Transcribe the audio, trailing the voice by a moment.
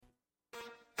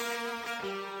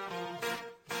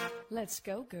Let's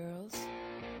go, girls.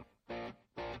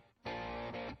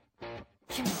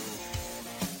 Come on.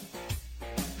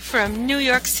 From New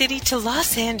York City to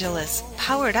Los Angeles,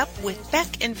 Powered Up with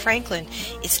Beck and Franklin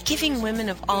is giving women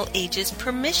of all ages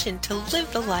permission to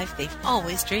live the life they've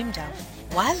always dreamed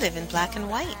of. Why live in black and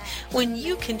white when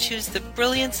you can choose the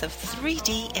brilliance of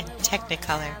 3D and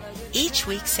Technicolor? Each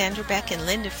week, Sandra Beck and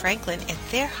Linda Franklin and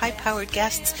their high-powered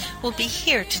guests will be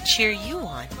here to cheer you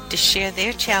on, to share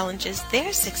their challenges,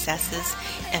 their successes,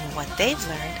 and what they've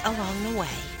learned along the way.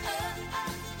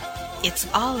 It's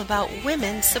all about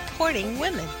women supporting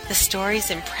women. The stories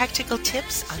and practical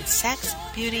tips on sex,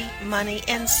 beauty, money,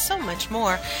 and so much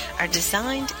more are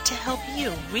designed to help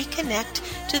you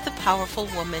reconnect to the powerful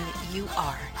woman you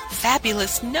are.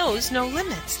 Fabulous knows no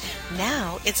limits.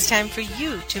 Now it's time for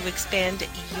you to expand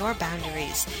your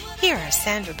boundaries. Here are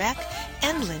Sandra Beck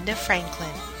and Linda Franklin.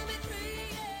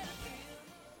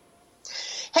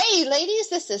 Hey ladies,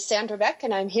 this is Sandra Beck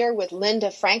and I'm here with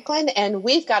Linda Franklin and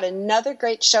we've got another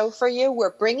great show for you.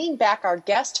 We're bringing back our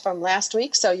guest from last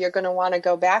week, so you're going to want to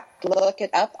go back, look it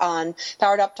up on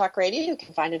Powered Up Talk Radio. You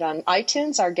can find it on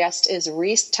iTunes. Our guest is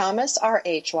Rhys Thomas,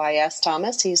 R-H-Y-S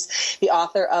Thomas. He's the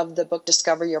author of the book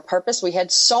Discover Your Purpose. We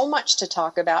had so much to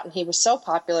talk about and he was so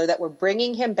popular that we're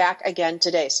bringing him back again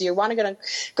today. So you want to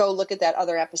go look at that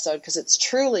other episode because it's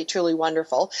truly, truly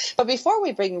wonderful. But before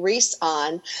we bring Rhys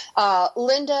on,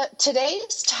 Linda,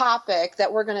 today's topic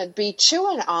that we're going to be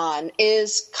chewing on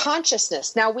is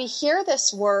consciousness. Now, we hear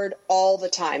this word all the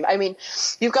time. I mean,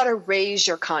 you've got to raise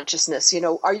your consciousness. You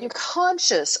know, are you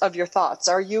conscious of your thoughts?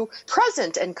 Are you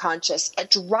present and conscious?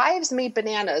 It drives me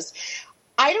bananas.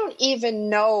 I don't even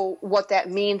know what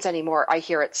that means anymore. I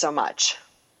hear it so much.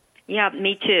 Yeah,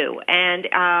 me too. And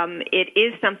it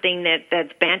is something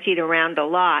that's bandied around a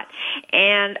lot.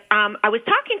 And I was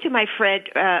talking to my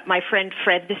friend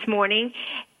Fred this morning,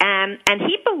 and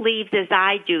he believes, as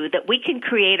I do, that we can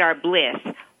create our bliss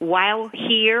while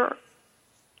here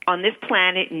on this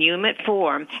planet in human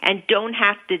form and don't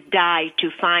have to die to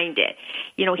find it.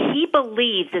 You know, he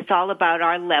believes it's all about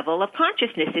our level of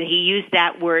consciousness, and he used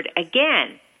that word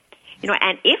again. You know,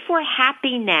 and if we're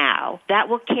happy now, that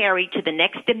will carry to the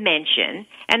next dimension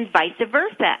and vice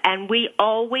versa. And we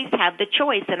always have the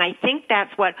choice. And I think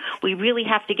that's what we really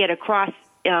have to get across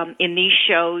in these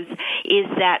shows, is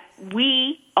that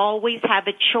we always have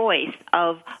a choice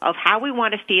of how we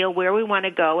want to feel, where we want to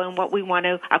go, and what we want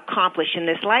to accomplish in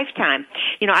this lifetime.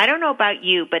 You know, I don't know about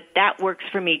you, but that works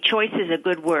for me. Choice is a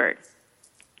good word.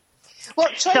 Well,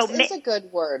 choice is a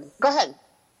good word. Go ahead.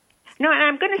 No, and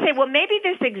I'm going to say, well, maybe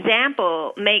this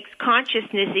example makes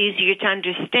consciousness easier to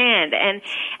understand. And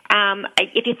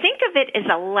if you think of it as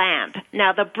a lamp,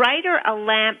 now the brighter a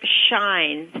lamp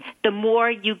shines, the more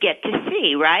you get to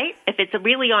see, right? If it's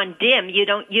really on dim, you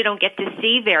don't get to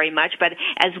see very much. But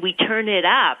as we turn it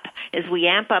up, as we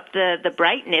amp up the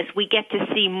brightness, we get to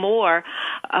see more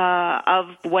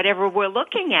of whatever we're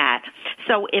looking at.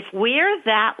 So if we're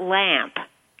that lamp,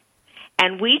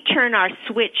 and we turn our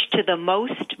switch to the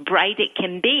most bright it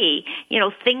can be, you know,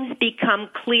 things become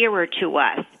clearer to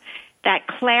us. That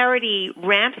clarity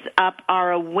ramps up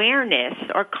our awareness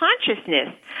or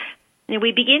consciousness. And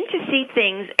we begin to see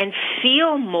things and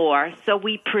feel more, so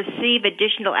we perceive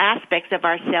additional aspects of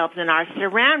ourselves and our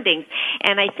surroundings.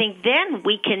 And I think then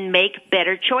we can make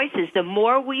better choices. The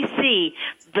more we see,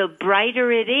 the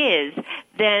brighter it is,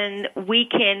 then we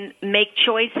can make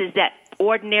choices that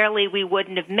ordinarily we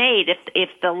wouldn't have made if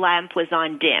the lamp was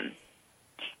on dim.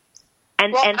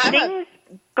 And things.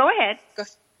 Go ahead.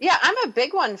 Yeah, I'm a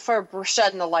big one for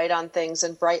shedding the light on things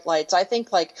and bright lights. I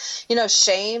think, like, you know,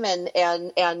 shame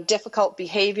and difficult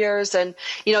behaviors, and,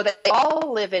 you know, they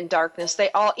all live in darkness.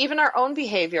 They all, even our own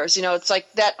behaviors, you know, it's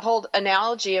like that whole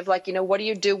analogy of, like, you know, what do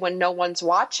you do when no one's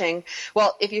watching?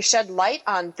 Well, if you shed light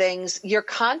on things, you're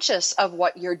conscious of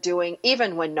what you're doing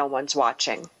even when no one's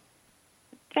watching.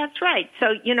 That's right.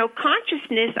 So, you know,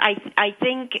 consciousness, I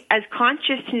think as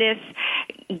consciousness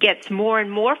gets more and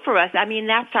more for us, I mean,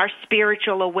 that's our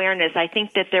spiritual awareness. I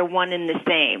think that they're one and the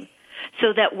same.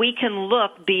 So that we can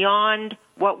look beyond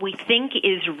what we think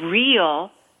is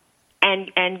real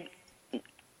and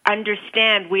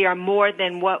understand we are more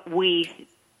than what we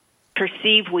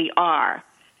perceive we are.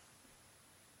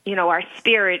 You know, our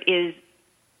spiritual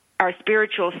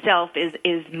self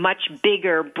is much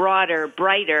bigger, broader,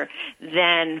 brighter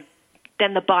than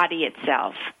the body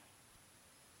itself.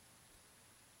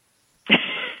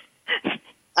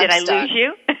 Did I lose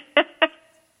you?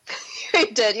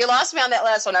 You did. You lost me on that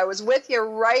last one. I was with you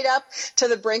right up to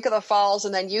the brink of the falls,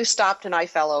 and then you stopped and I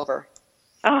fell over.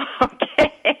 Oh,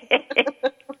 okay.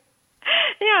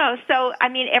 Yeah, So I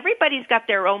mean, everybody's got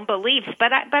their own beliefs,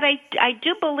 but I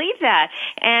do believe that,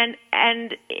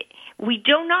 and we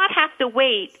do not have to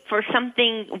wait for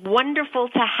something wonderful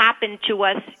to happen to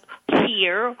us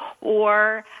here,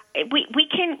 or we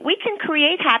can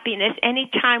create happiness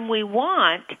anytime we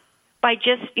want by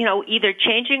just, either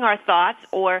changing our thoughts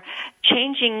or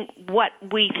changing what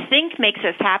we think makes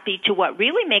us happy to what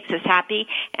really makes us happy,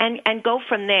 and go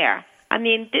from there. I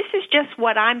mean, this is just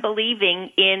what I'm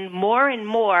believing in more and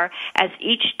more as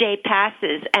each day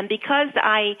passes. And because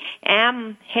I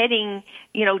am heading,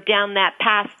 down that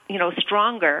path,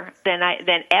 stronger than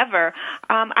ever,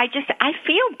 I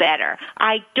feel better.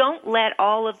 I don't let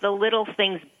all of the little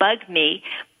things bug me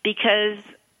because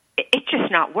it's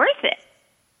just not worth it.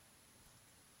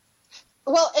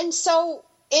 Well, and so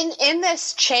in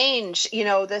this change,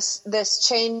 this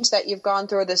change that you've gone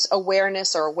through, this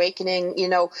awareness or awakening,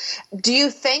 do you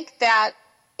think that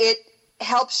it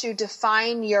helps you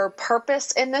define your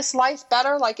purpose in this life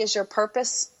better? Like, is your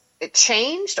purpose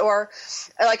changed, or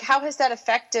like how has that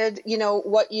affected,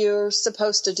 what you're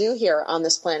supposed to do here on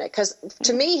this planet? Because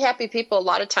to me, happy people a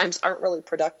lot of times aren't really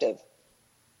productive.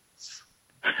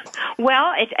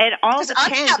 Well, it all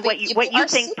depends what you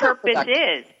think purpose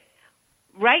is.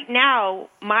 Right now,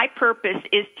 my purpose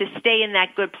is to stay in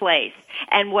that good place.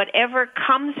 And whatever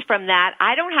comes from that,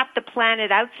 I don't have to plan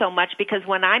it out so much, because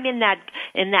when I'm in that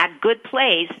good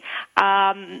place,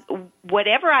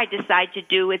 whatever I decide to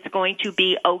do, it's going to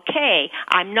be okay.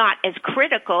 I'm not as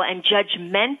critical and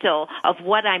judgmental of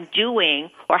what I'm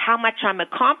doing or how much I'm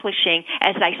accomplishing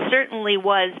as I certainly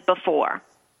was before.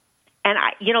 And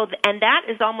and that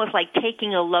is almost like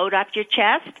taking a load off your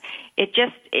chest. It's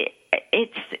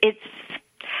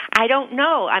I don't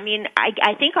know. I mean,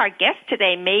 I think our guest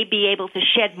today may be able to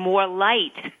shed more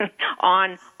light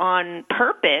on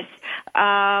purpose,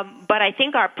 but I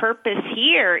think our purpose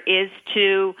here is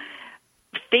to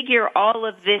figure all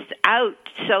of this out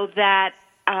so that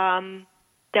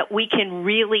that we can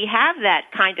really have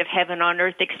that kind of heaven on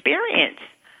earth experience.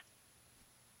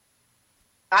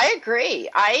 I agree.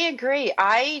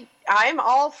 I'm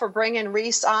all for bringing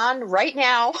Reese on right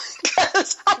now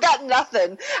because I got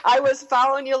nothing. I was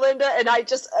following you, Linda, and I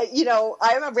just,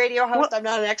 I'm a radio host. I'm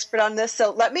not an expert on this.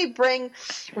 So let me bring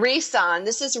Reese on.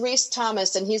 This is Reese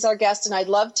Thomas, and he's our guest. And I'd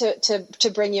love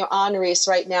to bring you on, Reese,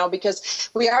 right now, because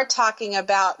we are talking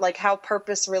about like how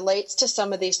purpose relates to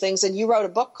some of these things. And you wrote a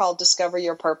book called Discover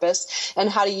Your Purpose and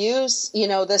how to use,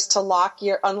 this to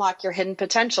unlock your hidden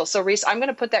potential. So Reese, I'm going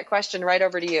to put that question right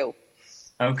over to you.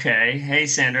 Okay. Hey,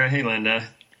 Sandra. Hey, Linda.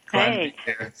 Glad to be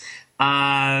here.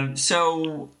 I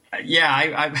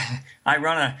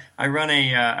run a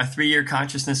 3-year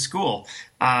consciousness school.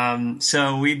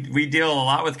 So we deal a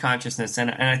lot with consciousness, and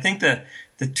I think the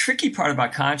tricky part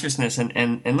about consciousness,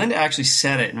 and Linda actually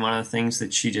said it in one of the things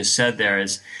that she just said there,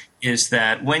 is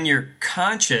that when you're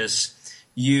conscious,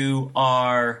 you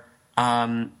are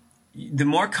the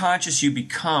more conscious you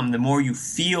become, the more you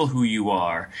feel who you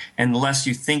are, and the less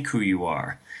you think who you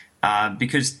are.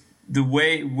 Because the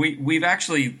way we've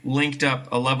actually linked up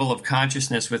a level of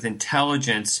consciousness with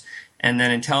intelligence, and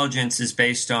then intelligence is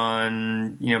based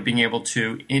on, being able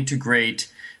to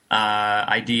integrate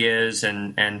ideas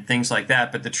and things like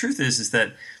that. But the truth is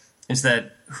that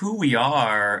who we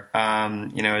are,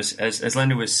 as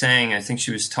Linda was saying, I think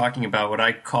she was talking about what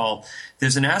I call,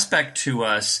 there's an aspect to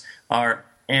us, our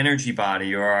energy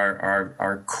body or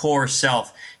our core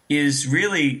self is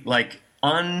really like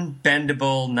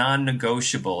unbendable,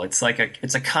 non-negotiable. It's like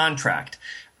it's a contract.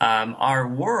 Our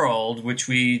world, which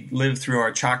we live through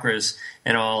our chakras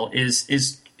and all,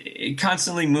 is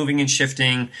constantly moving and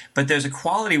shifting, but there's a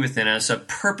quality within us, a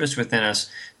purpose within us,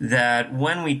 that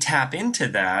when we tap into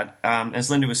that, as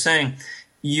Linda was saying,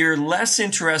 you're less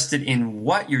interested in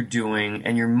what you're doing,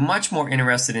 and you're much more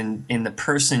interested in the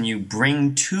person you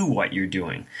bring to what you're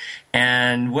doing.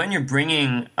 And when you're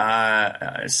bringing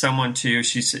someone to,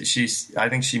 she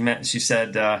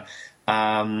said,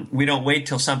 we don't wait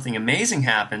till something amazing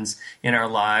happens in our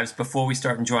lives before we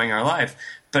start enjoying our life.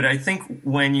 But I think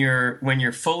when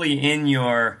you're fully in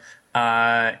your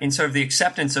in sort of the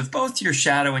acceptance of both your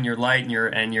shadow and your light,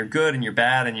 and your good and your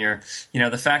bad, and your,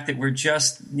 the fact that we're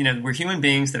just, we're human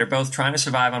beings that are both trying to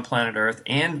survive on planet Earth,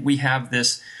 and we have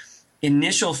this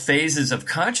initial phases of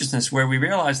consciousness where we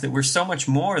realize that we're so much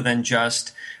more than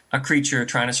just a creature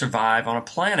trying to survive on a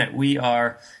planet. We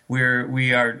have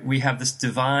this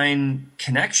divine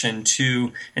connection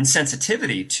to and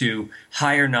sensitivity to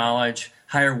higher knowledge,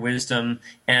 higher wisdom,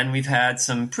 and we've had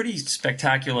some pretty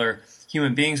spectacular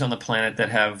human beings on the planet that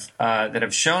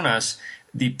have shown us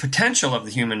potential of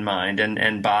the human mind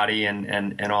and body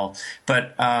and all.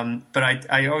 But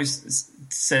I always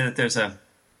say that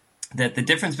that the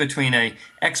difference between an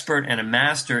expert and a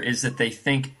master is that they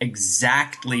think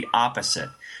exactly opposite.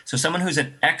 So someone who's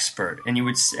an expert,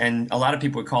 and a lot of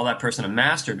people would call that person a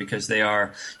master because they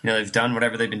are, they've done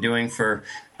whatever they've been doing for,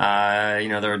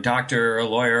 they're a doctor or a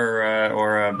lawyer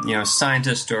or a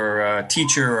scientist or a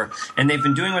teacher, and they've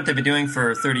been doing what they've been doing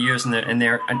for 30 years, and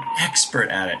they're an expert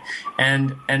at it.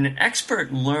 And an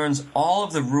expert learns all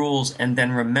of the rules and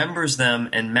then remembers them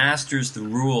and masters the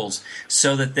rules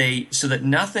so that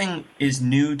nothing is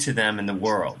new to them in the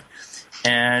world.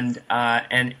 But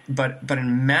a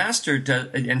master does,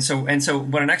 and so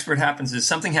what an expert happens is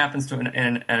something happens to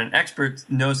an expert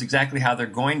knows exactly how they're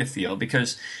going to feel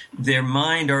because their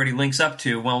mind already links up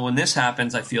to, well, when this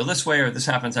happens, I feel this way, or this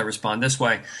happens, I respond this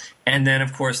way. And then,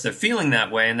 of course, they're feeling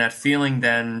that way, and that feeling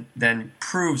then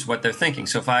proves what they're thinking.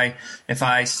 So if I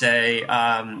say, if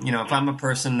I'm a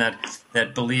person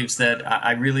that believes that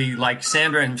I really like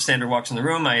Sandra, and Sandra walks in the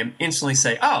room, I instantly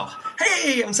say, oh,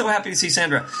 hey, I'm so happy to see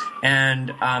Sandra.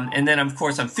 And then, of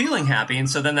course, I'm feeling happy, and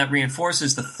so then that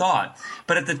reinforces the thought.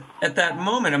 But at that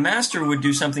moment, a master would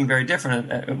do something very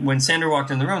different. When Sandra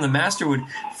walked in the room, the master would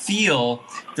feel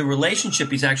the relationship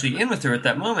he's actually in with her at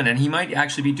that moment, and he might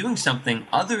actually be doing something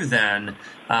other than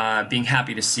being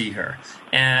happy to see her.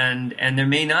 And there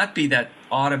may not be that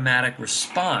automatic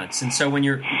response. And so when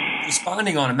you're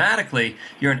responding automatically,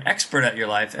 you're an expert at your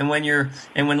life. And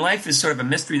when life is sort of a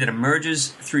mystery that emerges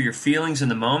through your feelings in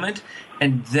the moment,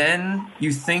 and then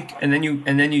you think, and then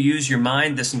you use your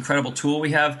mind, this incredible tool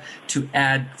we have, to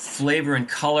add flavor and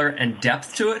color and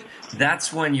depth to it.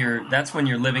 That's when you're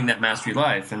living that mastery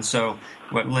life. And so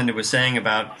what Linda was saying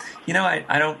about,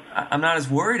 I'm not as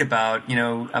worried about,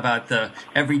 about the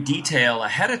every detail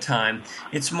ahead of time.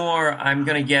 It's more, I'm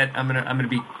going to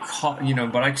be called,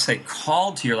 what I say,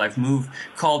 called to your life,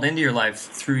 called into your life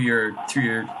through your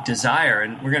desire.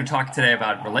 And we're going to talk today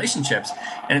about relationships.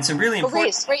 And it's a really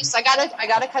important. Reese, I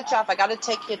gotta cut you off. I gotta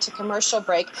take you to commercial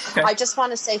break. Okay. I just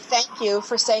want to say thank you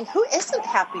for saying who isn't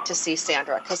happy to see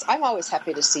Sandra, because I'm always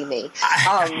happy to see me.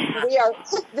 We are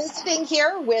visiting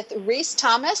here with Reese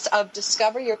Thomas of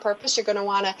Discover Your Purpose. You're going to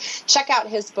want to check out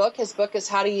his book. His book is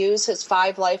how to use his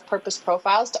 5 life purpose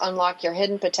profiles to unlock your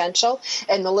hidden potential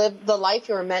and live the life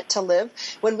you're meant to live.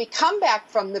 When we come back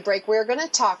from the break, we're going to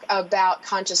talk about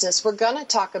consciousness. We're going to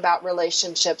talk about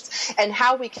relationships and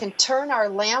how we can turn our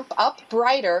lamp up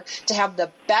brighter to have the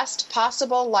best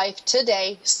possible life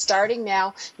today, starting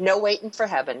now. No waiting for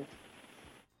heaven.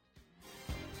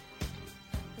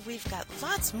 We've got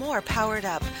lots more Powered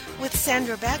Up with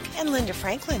Sandra Beck and Linda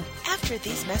Franklin after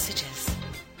these messages.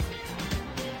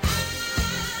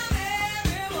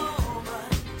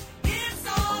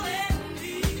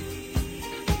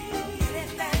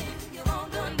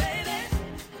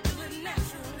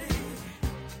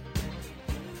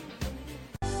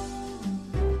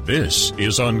 This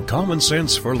is Uncommon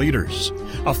Sense for Leaders,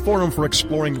 a forum for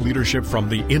exploring leadership from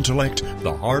the intellect,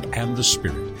 the heart, and the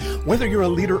spirit. Whether you're a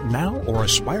leader now or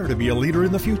aspire to be a leader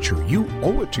in the future, you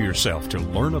owe it to yourself to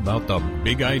learn about the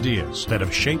big ideas that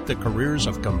have shaped the careers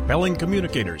of compelling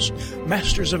communicators,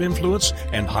 masters of influence,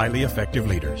 and highly effective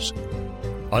leaders.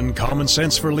 Uncommon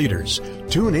Sense for Leaders.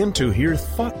 Tune in to hear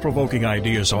thought-provoking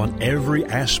ideas on every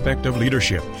aspect of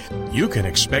leadership. You can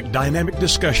expect dynamic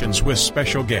discussions with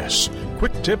special guests,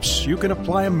 quick tips you can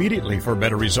apply immediately for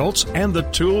better results, and the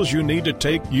tools you need to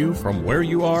take you from where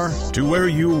you are to where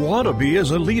you want to be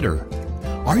as a leader.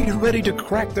 Are you ready to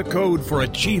crack the code for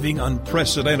achieving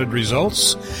unprecedented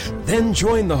results? Then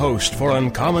join the host for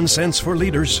Uncommon Sense for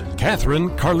Leaders,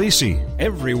 Catherine Carlisi,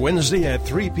 every Wednesday at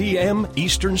 3 p.m.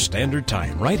 Eastern Standard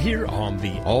Time, right here on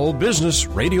the All Business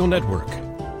Radio Network.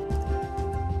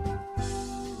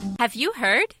 Have you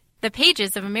heard? The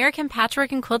pages of American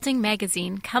Patchwork and Quilting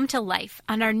magazine come to life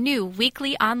on our new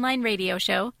weekly online radio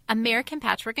show, American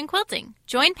Patchwork and Quilting.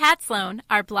 Join Pat Sloan,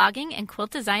 our blogging and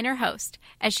quilt designer host,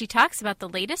 as she talks about the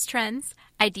latest trends,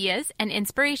 ideas, and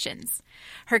inspirations.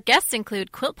 Her guests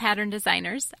include quilt pattern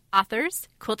designers, authors,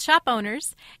 quilt shop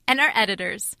owners, and our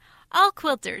editors, all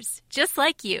quilters, just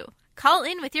like you. Call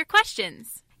in with your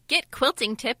questions. Get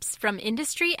quilting tips from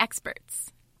industry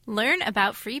experts. Learn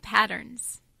about free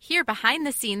patterns. Hear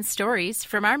behind-the-scenes stories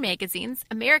from our magazines,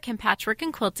 American Patchwork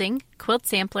and Quilting, Quilt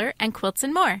Sampler, and Quilts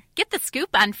and More. Get the scoop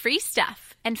on free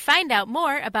stuff and find out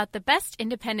more about the best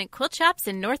independent quilt shops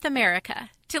in North America.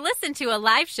 To listen to a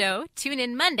live show, tune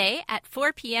in Monday at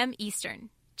 4 p.m. Eastern.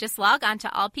 Just log on to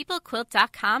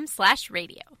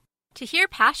allpeoplequilt.com/radio. To hear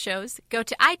past shows, go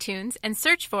to iTunes and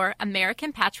search for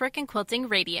American Patchwork and Quilting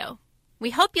Radio. We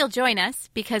hope you'll join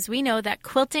us because we know that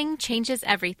quilting changes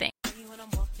everything.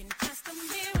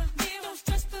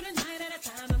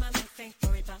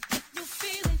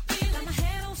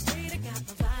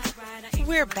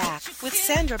 We're back with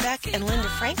Sandra Beck and Linda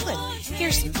Franklin.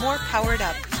 Here's more Powered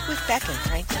Up with Beck and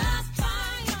Franklin.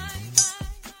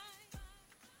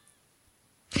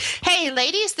 Hey,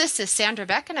 ladies, this is Sandra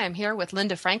Beck, and I'm here with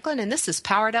Linda Franklin, and this is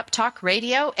Powered Up Talk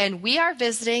Radio, and we are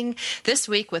visiting this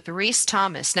week with Reese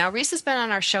Thomas. Now, Reese has been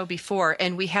on our show before,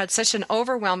 and we had such an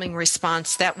overwhelming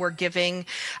response that we're giving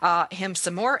him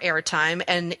some more airtime.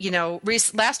 And, you know,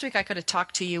 Reese, last week I could have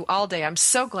talked to you all day. I'm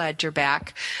so glad you're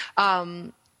back.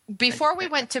 Before we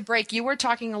went to break, you were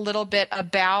talking a little bit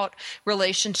about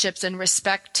relationships in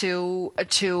respect to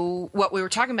what we were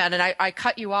talking about, and I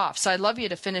cut you off, so I'd love you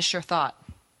to finish your thought.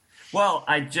 Well,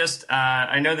 I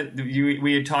know that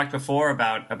we had talked before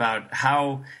about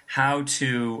how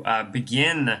to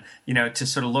begin, to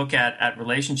sort of look at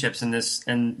relationships and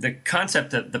the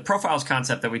concept, the profiles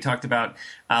concept that we talked about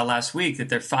last week, that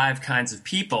there are 5 kinds of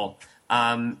people.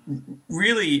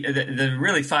 Really, there are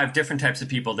really 5 different types of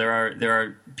people. There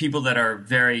are people that are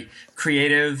very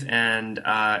creative and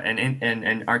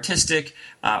artistic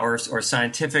or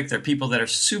scientific. There are people that are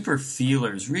super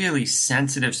feelers, really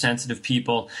sensitive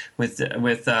people with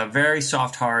very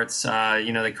soft hearts.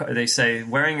 They say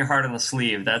wearing your heart on the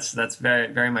sleeve. That's very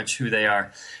very much who they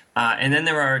are. And then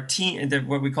there are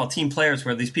what we call team players,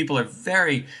 where these people are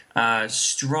very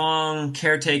strong,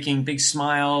 caretaking, big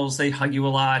smiles, they hug you a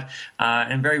lot,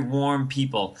 and very warm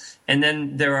people. And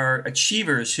then there are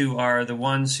achievers, who are the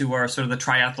ones who are sort of the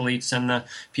triathletes and the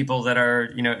people that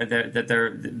are, that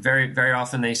they're very, very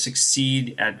often they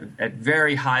succeed at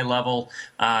very high level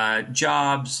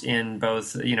jobs in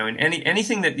both, in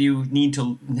anything that you need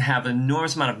to have an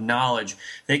enormous amount of knowledge.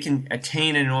 They can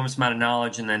attain an enormous amount of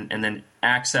knowledge and then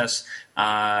access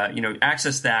that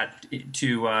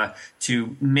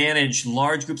to manage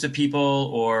large groups of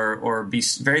people or be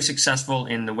very successful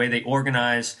in the way they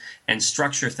organize and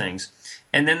structure things.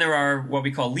 And then there are what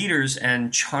we call leaders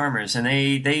and charmers, and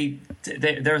they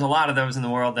there's a lot of those in the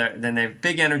world. Then they have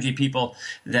big energy people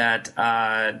that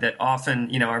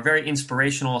often are very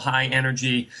inspirational, high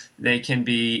energy. They can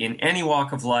be in any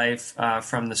walk of life,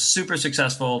 from the super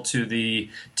successful to the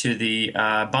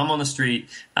bum on the street.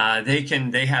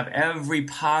 They have every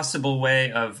possible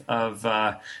way of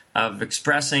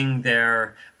expressing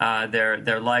their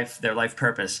life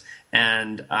purpose,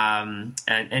 and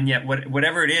yet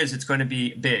whatever it is, it's going to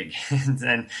be big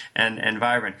and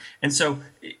vibrant. And so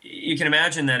you can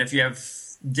imagine that if you have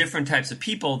different types of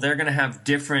people, they're going to have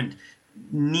different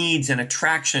needs and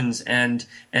attractions and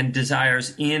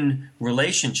desires in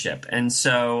relationship. And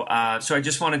so I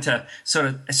just wanted to sort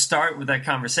of start with that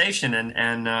conversation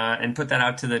and put that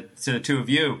out to the two of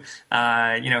you.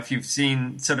 If you've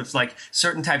seen sort of like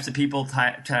certain types of people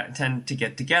tend to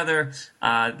get together,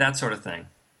 that sort of thing.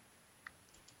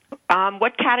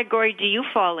 What category do you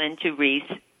fall into,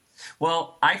 Reese?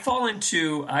 Well, I fall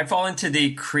into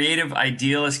the creative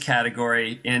idealist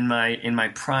category in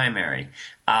my primary,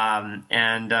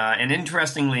 and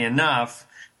interestingly enough,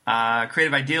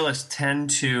 creative idealists tend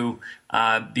to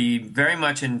be very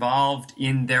much involved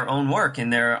in their own work, in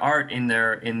their art, in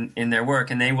their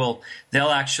work, and they'll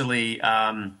actually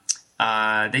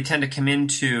they tend to come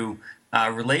into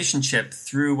relationship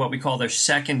through what we call their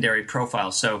secondary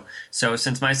profile. So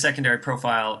since my secondary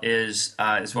profile is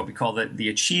what we call the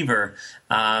achiever,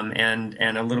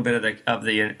 and a little bit of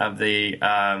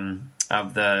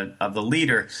the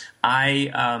leader,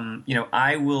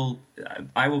 I will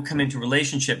come into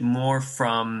relationship more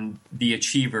from the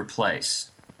achiever place.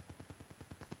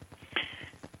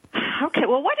 Okay,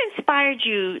 well, what inspired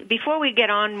you, before we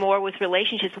get on more with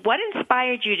relationships, what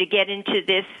inspired you to get into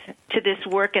this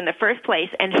work in the first place,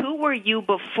 and who were you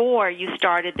before you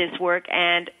started this work,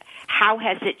 and how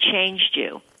has it changed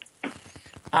you?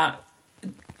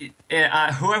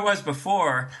 Who I was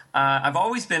before, I've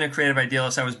always been a creative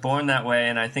idealist. I was born that way,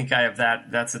 and I think I have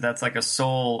that. That's like a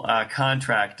soul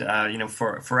contract,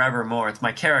 for forevermore. It's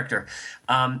my character.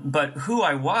 But who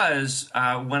I was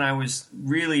when I was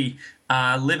really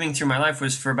living through my life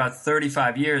was, for about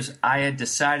 35 years, I had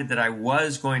decided that I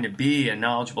was going to be a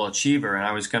knowledgeable achiever, and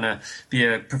I was going to be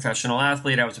a professional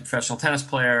athlete. I was a professional tennis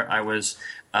player. I was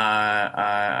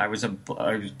I was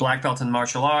black belt in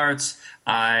martial arts.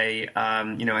 I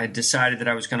had decided that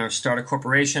I was going to start a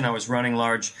corporation. I was running a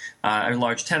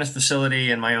large tennis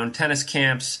facility and my own tennis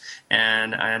camps,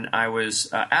 and I was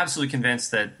absolutely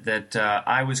convinced that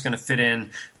I was going to fit in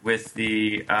with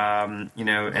the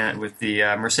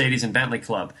Mercedes and Bentley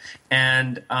Club,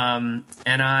 and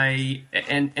I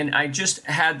just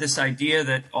had this idea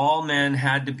that all men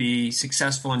had to be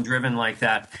successful and driven like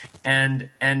that, and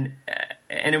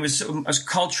it was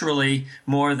culturally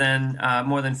more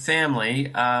than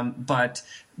family, but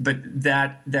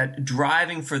that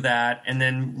driving for that, and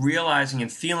then realizing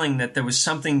and feeling that there was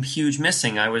something huge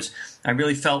missing. I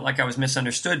really felt like I was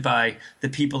misunderstood by the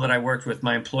people that I worked with,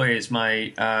 my employees,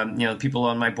 my the people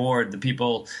on my board, the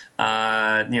people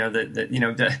and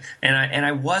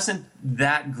I wasn't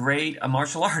that great a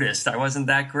martial artist. I wasn't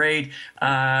that great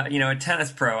a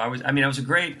tennis pro. I was a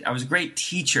great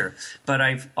teacher, but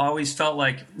I've always felt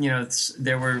like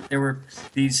there were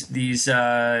these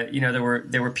there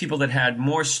were people that had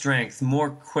more strength,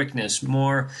 more quickness,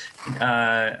 more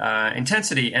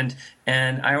intensity, and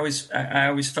I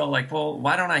always felt like, well,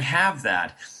 why don't I have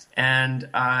that? And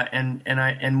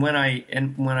when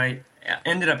I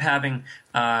ended up having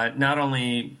not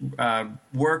only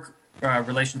work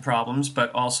relation problems,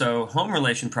 but also home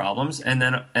relation problems, and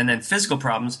then physical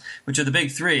problems, which are the big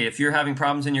three. If you're having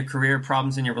problems in your career,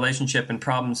 problems in your relationship, and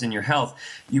problems in your health,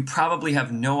 you probably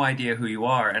have no idea who you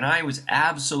are. And I was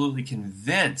absolutely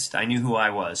convinced I knew who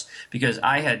I was, because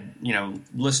I had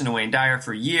listened to Wayne Dyer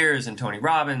for years and Tony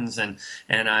Robbins, and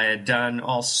I had done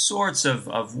all sorts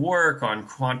of work on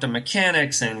quantum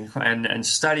mechanics and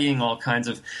studying all kinds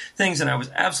of things, and I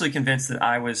was absolutely convinced that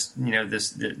I was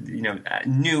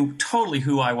knew totally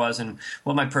who I was and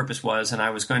what my purpose was, and I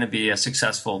was going to be a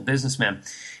successful businessman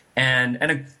and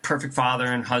a perfect father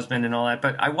and husband and all that.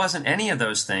 But I wasn't any of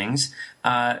those things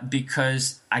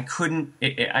because I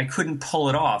couldn't pull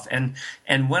it off. And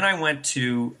when I went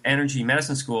to energy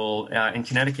medicine school in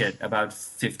Connecticut about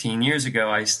 15 years ago,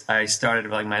 I started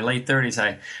like my late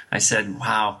 30s. I said,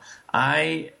 wow,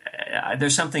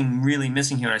 there's something really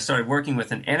missing here. And I started working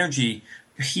with an energy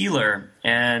healer,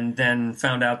 and then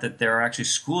found out that there are actually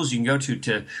schools you can go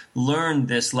to learn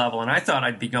this level. And I thought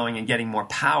I'd be going and getting more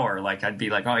power. Like I'd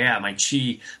be like, oh yeah, my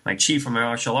chi from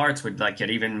martial arts would like get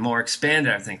even more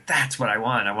expanded. I think that's what I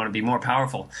want. I want to be more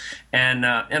powerful. And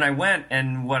I went,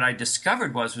 and what I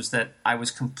discovered was that I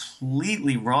was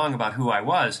completely wrong about who I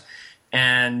was,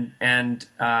 and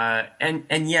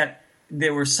yet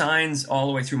there were signs all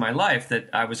the way through my life that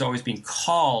I was always being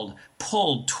pulled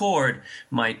toward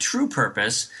my true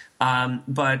purpose.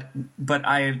 But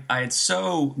I had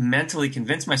so mentally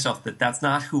convinced myself that that's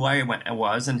not who I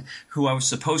was, and who I was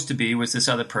supposed to be was this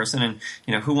other person. And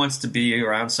who wants to be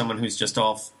around someone who's just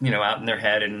all out in their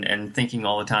head and thinking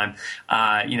all the time?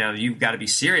 You've got to be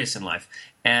serious in life.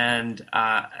 And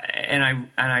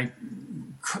I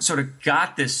sort of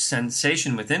got this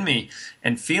sensation within me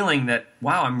and feeling that,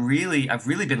 wow, I've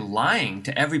really been lying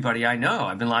to everybody I know.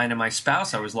 I've been lying to my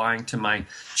spouse. I was lying to my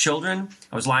children.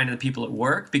 I was lying to the people at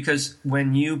work, because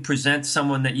when you present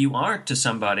someone that you aren't to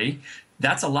somebody,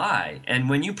 that's a lie. And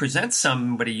when you present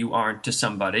somebody you aren't to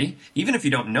somebody, even if you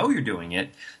don't know you're doing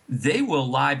it, they will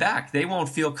lie back. They won't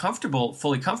feel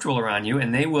fully comfortable around you,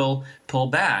 and they will pull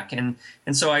back. And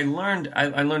so I learned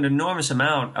an enormous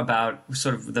amount about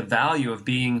sort of the value of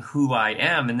being who I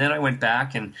am. And then I went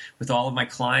back and with all of my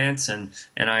clients, and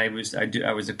I was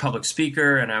a public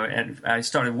speaker, and I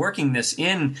started working this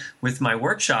in with my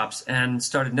workshops, and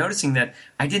started noticing that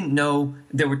I didn't know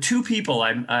there were two people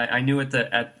I knew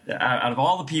out of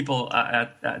all the people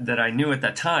that I knew at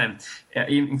that time,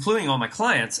 including all my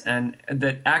clients, and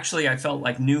that actually I felt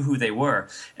like knew who they were.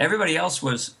 Everybody else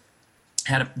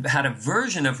had a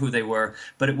version of who they were,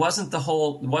 but it wasn't the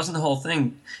whole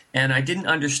thing. And I didn't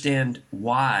understand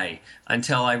why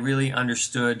until I really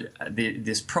understood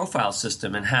this profile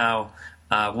system, and how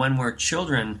when we're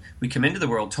children we come into the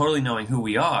world totally knowing who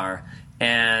we are,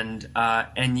 and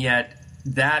yet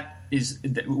that is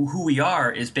who we are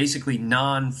is basically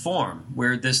non-form.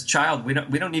 We're this child. We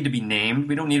don't need to be named.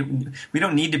 We don't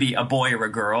need to be a boy or a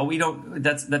girl.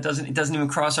 It doesn't even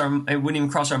cross our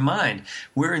mind.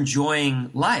 We're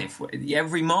enjoying life.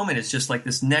 Every moment is just like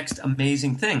this next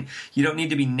amazing thing. You don't need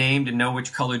to be named and know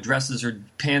which color dresses or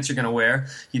pants you're going to wear.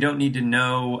 You don't need to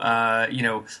know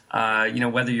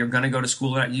whether you're going to go to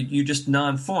school or not. You just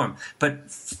non-form.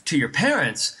 But to your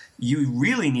parents, you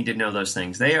really need to know those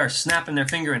things. They are snapping their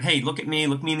finger and, hey, look me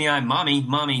in the eye,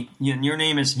 mommy, your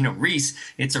name is, Reese.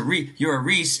 It's you're a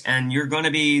Reese, and you're going to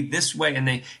be this way.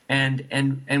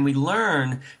 And we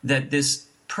learn that this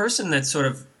person that's sort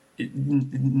of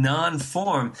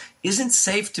non-form isn't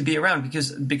safe to be around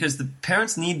because the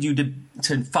parents need you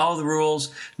to follow the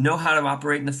rules, know how to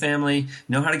operate in the family,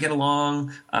 know how to get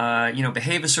along,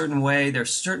 behave a certain way.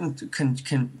 There's certain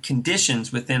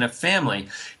conditions within a family,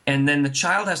 and then the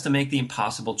child has to make the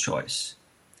impossible choice.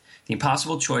 The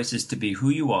impossible choice is to be who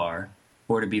you are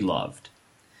or to be loved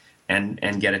and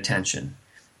get attention.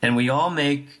 And we all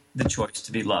make the choice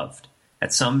to be loved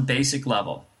at some basic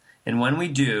level. And when we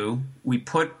do, we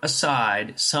put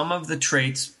aside some of the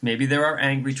traits. Maybe there are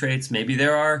angry traits. Maybe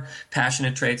there are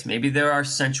passionate traits. Maybe there are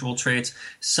sensual traits.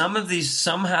 Some of these,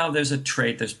 somehow there's a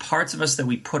trait. There's parts of us that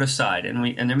we put aside. And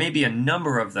there may be a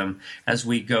number of them as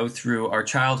we go through our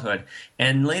childhood.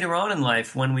 And later on in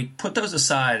life, when we put those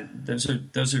aside, those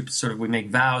are sort of, we make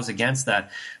vows against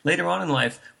that. Later on in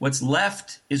life, what's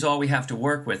left is all we have to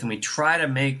work with. And we try to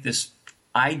make this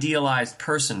idealized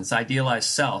person, this idealized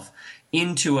self,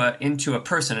 into a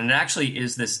person. And it actually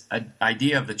is this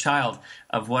idea of the child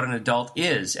of what an adult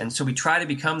is. And so we try to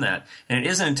become that. And it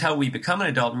isn't until we become an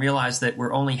adult and realize that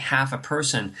we're only half a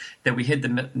person that we hit the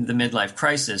midlife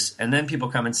crisis. And then people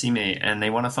come and see me and they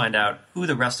want to find out who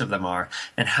the rest of them are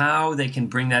and how they can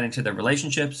bring that into their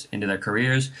relationships, into their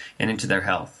careers, and into their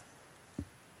health.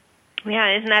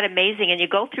 Yeah, isn't that amazing? And you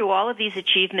go through all of these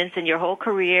achievements in your whole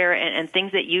career and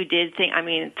things that you did,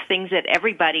 things that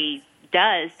everybody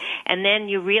does, and then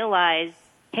you realize,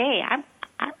 hey,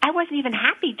 I wasn't even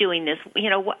happy doing this.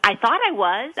 I thought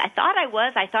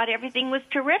I thought everything was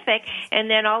terrific, and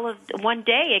then one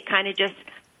day it kind of just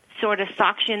sort of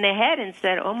socks you in the head and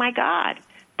said, oh my God,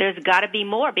 there's got to be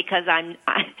more because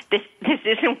this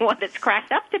isn't what it's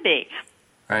cracked up to be.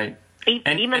 Right.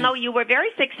 Even though you were very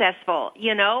successful,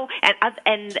 and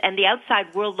the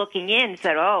outside world looking in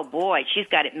said, "Oh boy, she's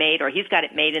got it made," or "He's got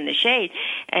it made in the shade,"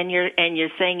 and you're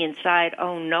saying inside,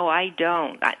 "Oh no, I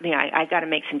don't. I got to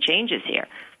make some changes here."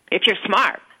 If you're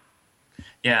smart.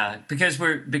 Yeah, because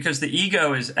the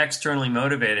ego is externally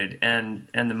motivated, and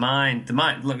the mind.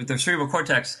 Look, the cerebral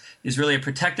cortex is really a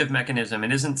protective mechanism.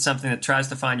 It isn't something that tries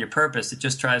to find your purpose. It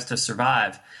just tries to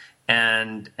survive.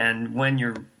 And when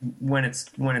it's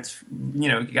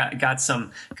got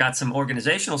some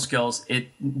organizational skills, it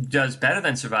does better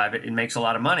than survive. It makes a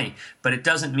lot of money, but it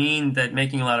doesn't mean that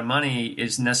making a lot of money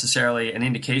is necessarily an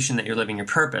indication that you're living your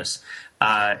purpose.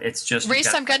 It's just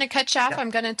Reese, I'm going to cut you off. Yeah. I'm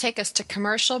going to take us to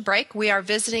commercial break. We are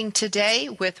visiting today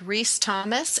with Reese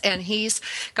Thomas, and he's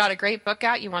got a great book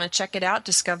out. You want to check it out,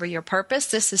 Discover Your Purpose.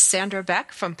 This is Sandra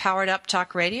Beck from Powered Up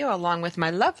Talk Radio, along with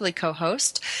my lovely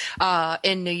co-host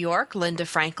in New York, Linda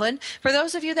Franklin. For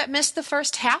those of you that missed the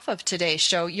first half of today's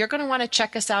show, you're going to want to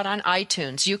check us out on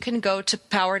iTunes. You can go to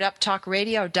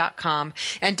powereduptalkradio.com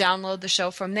and download the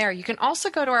show from there. You can also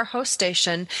go to our host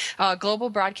station, Global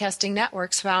Broadcasting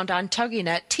Networks, found on TogiNet,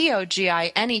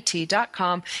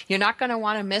 TOGINET.com. You're not going to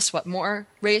want to miss what more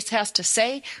Reese has to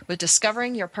say with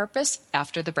Discovering Your Purpose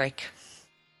after the break.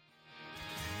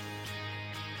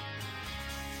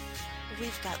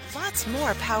 We've got lots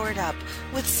more Powered Up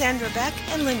with Sandra Beck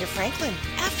and Linda Franklin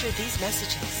after these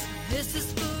messages. This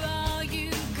is for all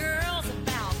you girls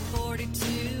about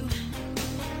 42.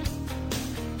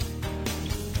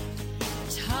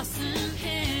 Tossing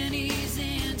pennies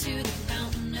into the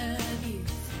fountain of youth.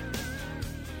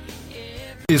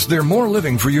 Is there more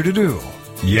living for you to do?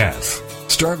 Yes.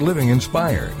 Start living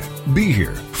inspired. Be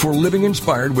here for Living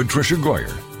Inspired with Tricia Goyer.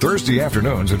 Thursday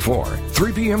afternoons at 4,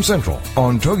 3 p.m. Central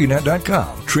on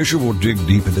TogiNet.com. Tricia will dig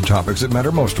deep into topics that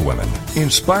matter most to women,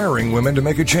 inspiring women to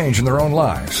make a change in their own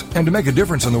lives and to make a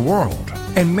difference in the world,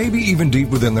 and maybe even deep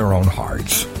within their own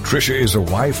hearts. Tricia is a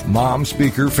wife, mom,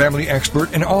 speaker, family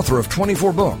expert, and author of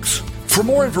 24 books. For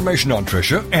more information on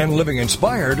Tricia and Living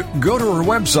Inspired, go to her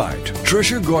website,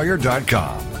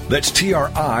 TriciaGoyer.com. That's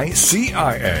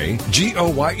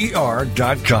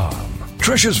TriciaGoyer.com.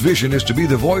 Tricia's vision is to be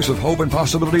the voice of hope and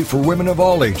possibility for women of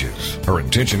all ages. Her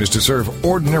intention is to serve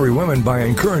ordinary women by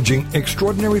encouraging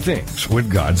extraordinary things with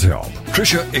God's help.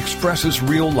 Tricia expresses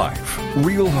real life,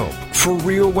 real hope for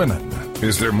real women.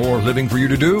 Is there more living for you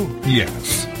to do?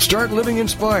 Yes. Start living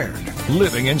inspired.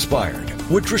 Living Inspired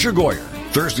with Tricia Goyer.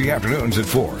 Thursday afternoons at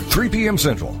 4, 3 p.m.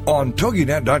 Central on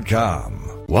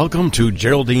TogiNet.com. Welcome to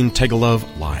Geraldine Tegelov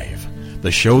Live,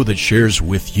 the show that shares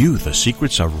with you the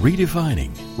secrets of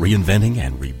redefining, reinventing,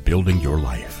 and rebuilding your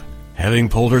life. Having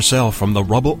pulled herself from the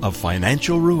rubble of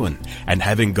financial ruin and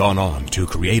having gone on to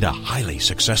create a highly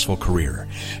successful career,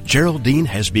 Geraldine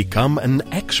has become an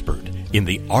expert in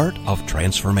the art of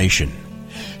transformation.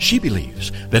 She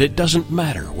believes that it doesn't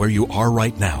matter where you are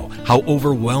right now, how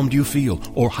overwhelmed you feel,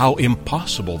 or how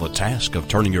impossible the task of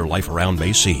turning your life around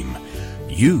may seem.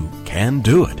 You can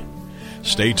do it.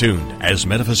 Stay tuned as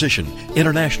metaphysician,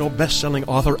 international best-selling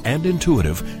author, and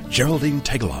intuitive Geraldine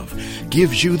Tegelov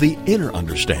gives you the inner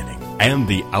understanding and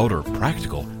the outer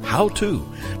practical how-to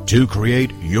to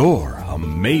create your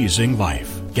amazing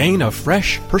life. Gain a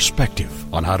fresh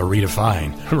perspective on how to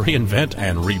redefine, reinvent,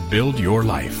 and rebuild your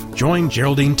life. Join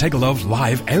Geraldine Tegelov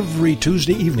live every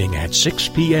Tuesday evening at 6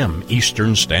 p.m.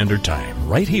 Eastern Standard Time,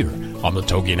 right here on the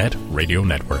TogiNet Radio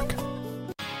Network.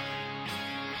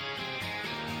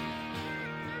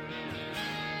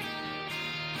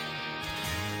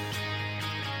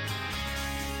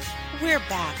 We're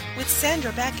back with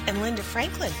Sandra Beck and Linda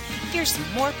Franklin. Here's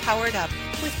some more Powered Up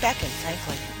with Beck and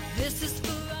Franklin. This is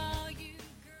for all you.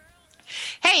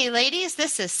 Hey ladies,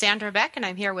 this is Sandra Beck and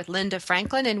I'm here with Linda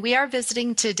Franklin, and we are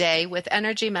visiting today with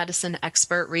energy medicine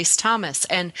expert Reese Thomas.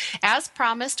 And as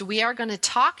promised, we are going to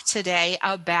talk today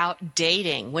about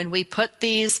dating. When we put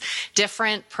these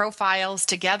different profiles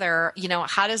together,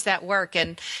 how does that work?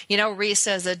 And, Reese,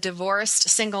 as a divorced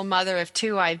single mother of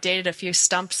two, I've dated a few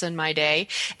stumps in my day,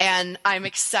 and I'm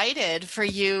excited for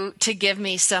you to give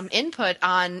me some input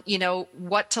on,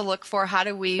 what to look for, how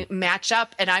do we match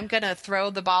up? And I'm going to throw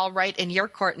the ball right in your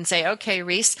court and say, okay,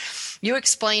 Reese, you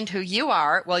explained who you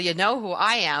are. Well, you know who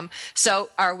I am. So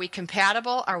are we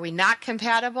compatible? Are we not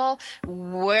compatible?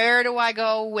 Where do I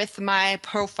go with my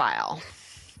profile?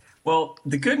 Well,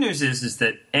 the good news is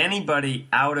that anybody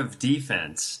out of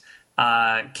defense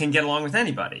can get along with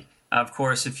anybody. Of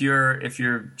course, if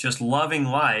you're just loving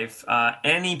life,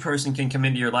 any person can come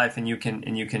into your life, and you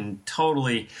can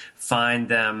totally find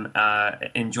them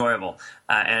enjoyable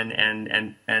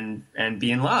and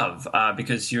be in love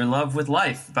because you're in love with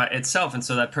life by itself, and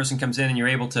so that person comes in, and you're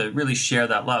able to really share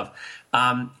that love.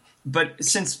 But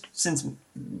since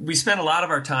we spend a lot of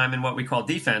our time in what we call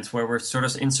defense, where we're sort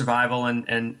of in survival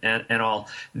and all,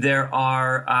 there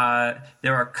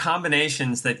are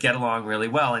combinations that get along really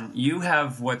well, and you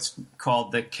have what's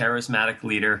called the charismatic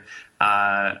leader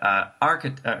not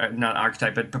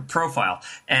archetype, but profile,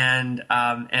 and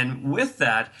with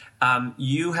that,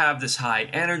 you have this high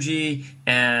energy,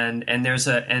 and there's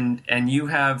you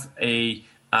have a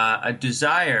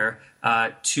desire.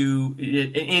 An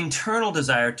internal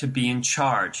desire to be in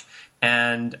charge,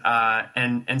 and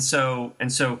so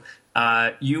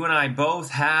you and I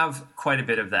both have quite a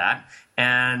bit of that,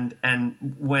 and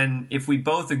if we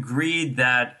both agreed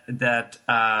that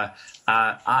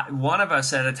one of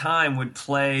us at a time would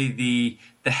play the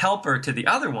helper to the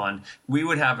other one, we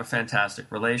would have a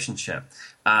fantastic relationship.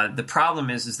 The problem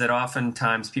is that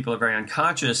oftentimes people are very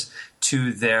unconscious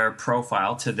to their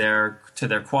profile, to their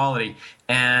quality,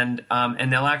 and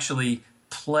they'll actually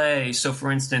play. So,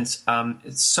 for instance,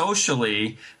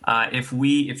 socially, if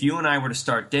you and I were to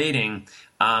start dating,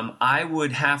 I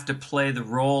would have to play the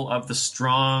role of the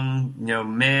strong,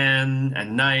 man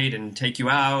and knight, and take you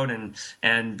out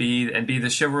and be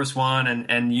the chivalrous one,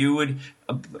 and you would,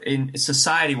 in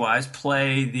society-wise,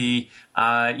 play the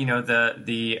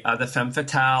femme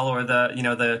fatale, or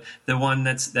the one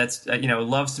that's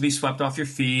loves to be swept off your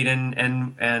feet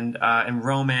and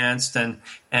romanced, and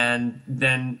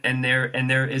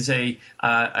there is a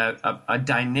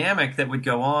dynamic that would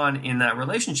go on in that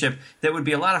relationship that would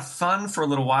be a lot of fun for a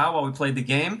little while we played the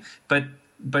game, but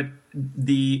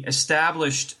the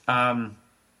established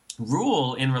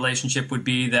rule in relationship would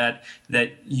be that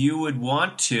you would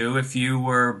want to, if you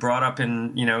were brought up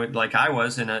in like I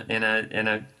was in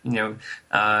a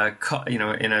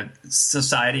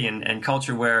society and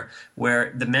culture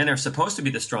where the men are supposed to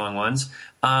be the strong ones.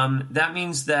 That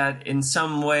means that in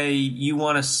some way you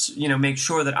want to make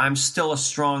sure that I'm still a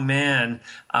strong man,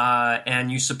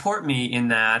 and you support me in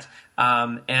that,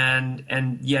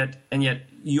 and yet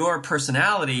your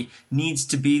personality needs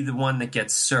to be the one that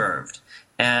gets served.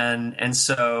 And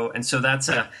so that's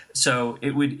so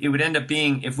it would end up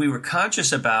being, if we were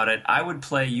conscious about it, I would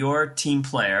play your team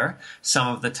player some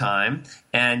of the time,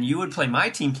 and you would play my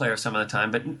team player some of the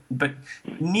time, but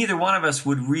neither one of us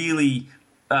would really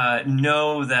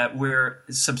know that we're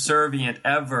subservient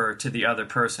ever to the other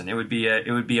person. It would be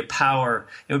a power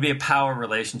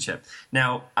relationship.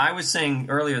 Now, I was saying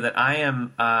earlier that I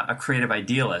am a creative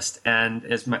idealist, and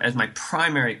as my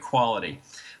primary quality.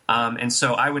 And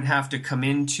so I would have to come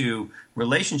into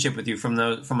relationship with you from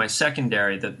my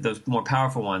secondary, those more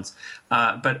powerful ones.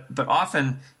 But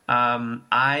often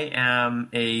I am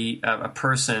a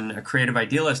person. A creative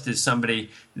idealist is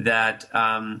somebody that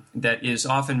is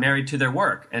often married to their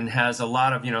work and has a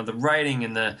lot of the writing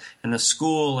and the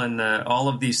school and all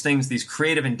of these things. These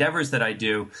creative endeavors that I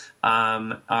do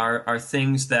are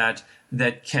things that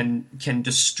can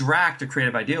distract a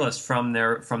creative idealist from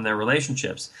their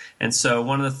relationships. And so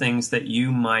one of the things that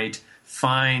you might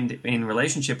find in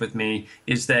relationship with me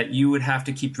is that you would have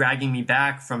to keep dragging me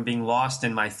back from being lost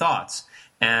in my thoughts,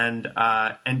 and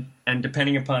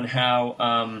depending upon how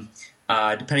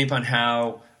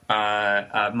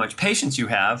much patience you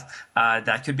have,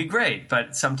 that could be great.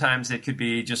 But sometimes it could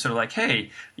be just sort of like, hey,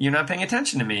 you're not paying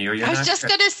attention to me, or you're I not. was just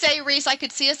going to say, Reese, I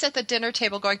could see us at the dinner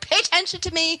table going, pay attention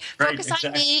to me, focus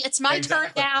on me, it's my turn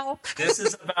now. This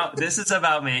is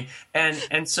about me,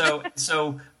 and so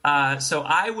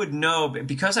I would know,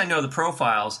 because I know the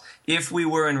profiles. If we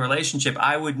were in a relationship,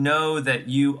 I would know that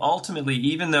you ultimately,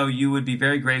 even though you would be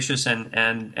very gracious and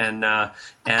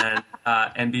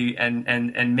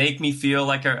make me feel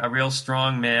like a real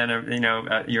strong man, or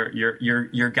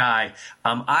your guy,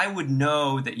 I would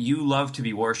know that you love to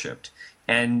be worshipped.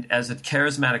 And as a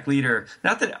charismatic leader,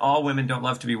 not that all women don't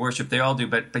love to be worshipped, they all do,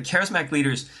 but charismatic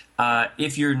leaders,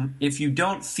 if you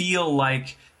don't feel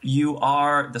like you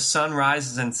are, the sun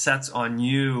rises and sets on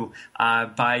you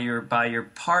by your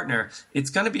partner, it's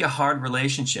going to be a hard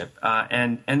relationship.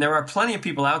 And there are plenty of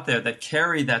people out there that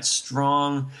carry that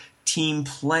strong team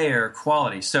player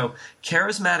quality. So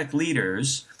charismatic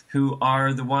leaders, who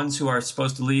are the ones who are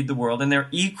supposed to lead the world, and they're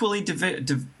equally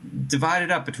divided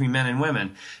up between men and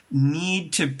women,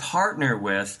 need to partner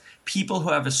with people who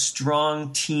have a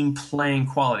strong team playing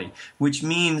quality, which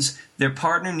means their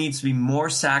partner needs to be more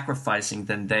sacrificing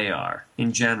than they are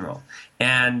in general.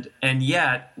 And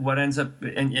yet what ends up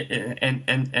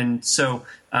so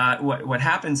what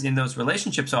happens in those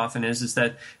relationships often is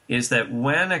that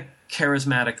when a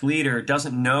charismatic leader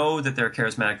doesn't know that they're a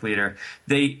charismatic leader,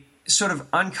 they sort of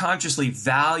unconsciously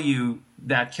value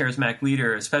that charismatic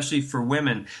leader, especially for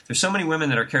women. There's so many women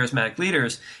that are charismatic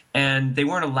leaders, and they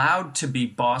weren't allowed to be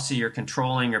bossy or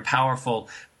controlling or powerful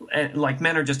like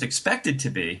men are just expected to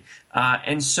be.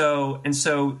 And so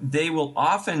they will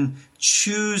often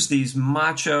choose these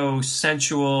macho,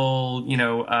 sensual,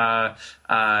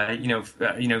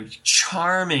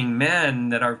 charming men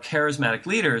that are charismatic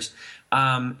leaders.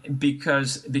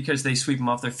 Because they sweep them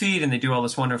off their feet and they do all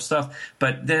this wonderful stuff.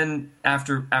 But then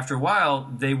after a while,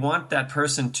 they want that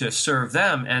person to serve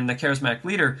them, and the charismatic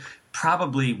leader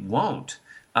probably won't.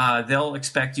 They'll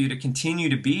expect you to continue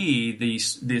to be the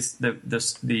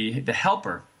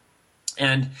helper.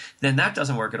 And then that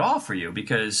doesn't work at all for you,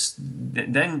 because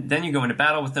then you go into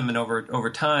battle with them, and over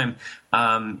time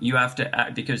you have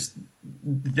to, because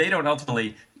they don't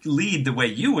ultimately lead the way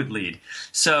you would lead.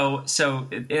 So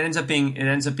it ends up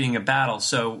being a battle.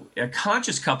 So a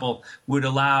conscious couple would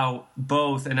allow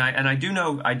both, and I do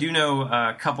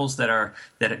know couples that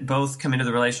both come into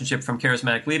the relationship from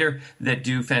charismatic leader that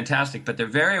do fantastic, but they're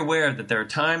very aware that there are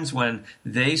times when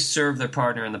they serve their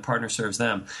partner and the partner serves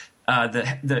them.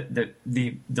 The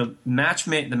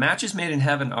matches made in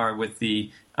heaven are with the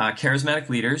charismatic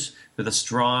leaders, with a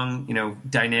strong,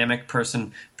 dynamic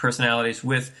personalities,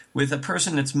 with a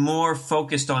person that's more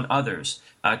focused on others,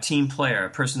 a team player, a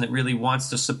person that really wants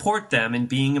to support them in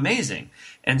being amazing.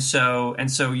 And so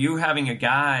you having a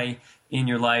guy in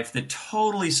your life that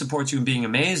totally supports you in being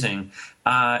amazing,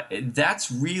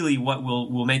 that's really what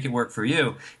will make it work for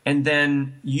you. And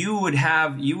then you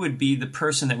would be the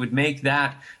person that would make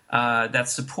that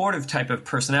supportive type of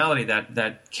personality,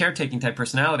 that caretaking type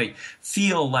personality,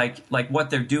 feel like what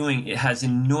they're doing, it has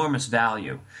enormous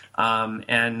value.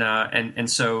 And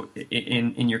so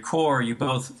in your core, you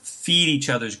both feed each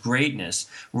other's greatness,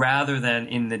 rather than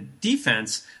in the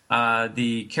defense.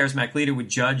 The charismatic leader would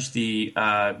judge the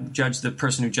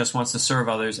person who just wants to serve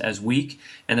others as weak,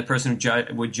 and the person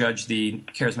who would judge the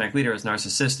charismatic leader as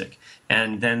narcissistic,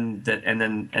 and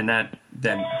that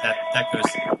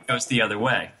goes the other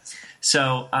way.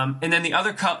 So, and then the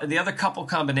other couple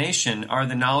combination are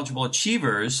the knowledgeable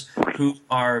achievers, who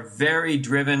are very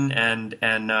driven and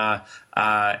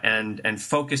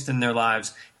focused in their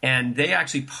lives, and they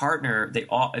actually partner.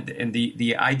 In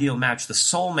the ideal match, the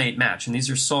soulmate match, and these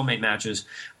are soulmate matches.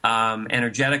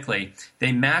 Energetically,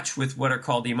 they match with what are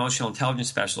called the emotional intelligence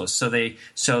specialists.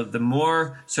 So the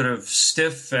more sort of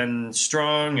stiff and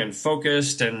strong and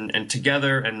focused and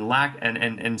together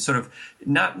and sort of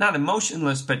not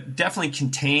emotionless, but definitely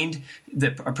contained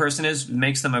that a person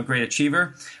makes them a great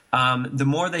achiever. The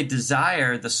more they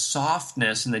desire the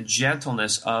softness and the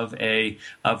gentleness of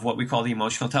what we call the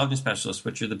emotional intelligence specialists,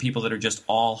 which are the people that are just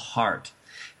all heart.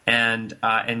 And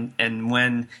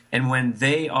when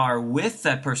they are with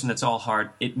that person that's all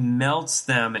heart, it melts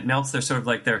them. It melts their sort of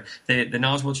like the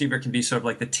knowledgeable achiever can be sort of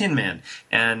like the Tin Man,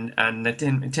 and the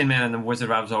Tin Man and the Wizard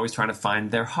of Oz is always trying to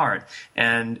find their heart,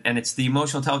 and it's the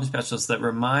emotional intelligence specialist that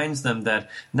reminds them that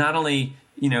not only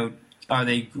are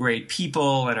they great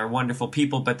people and are wonderful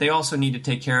people, but they also need to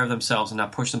take care of themselves and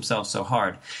not push themselves so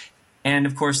hard. And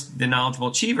of course, the knowledgeable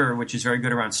achiever, which is very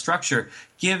good around structure,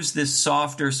 gives this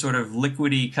softer sort of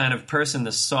liquidy kind of person,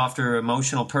 this softer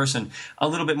emotional person, a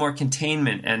little bit more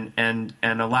containment and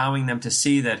allowing them to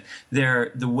see that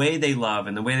the way they love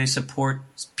and the way they support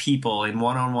people in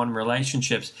one-on-one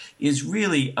relationships is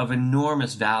really of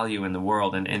enormous value in the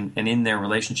world and in their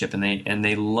relationship, and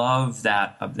they love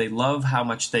that. They love how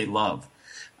much they love.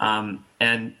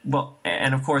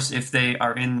 And of course, if they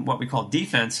are in what we call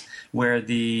defense, where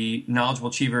the knowledgeable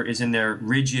achiever is in their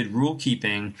rigid rule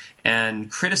keeping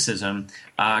and criticism,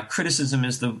 criticism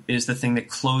is the thing that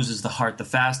closes the heart the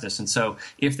fastest. And so,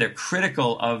 if they're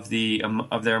critical of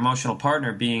their emotional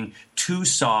partner being too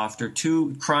soft or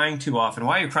crying too often,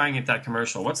 why are you crying at that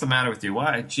commercial? What's the matter with you?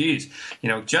 Why? Geez,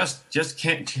 just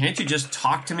can't you just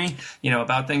talk to me,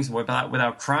 about things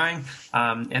without crying?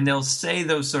 And they'll say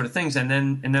those sort of things, and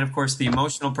then of course the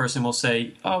emotional person will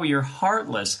say, "Oh, you're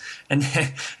heartless," and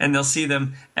they'll see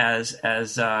them as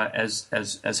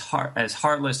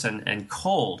heartless and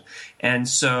cold. And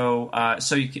so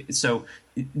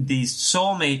these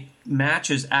soulmate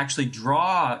matches actually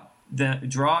draw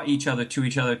each other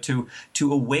to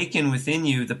awaken within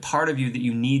you the part of you that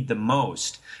you need the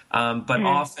most. But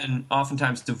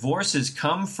oftentimes divorces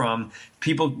come from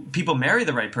people marry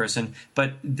the right person,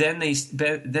 but then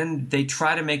they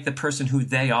try to make the person who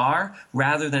they are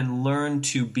rather than learn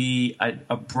to be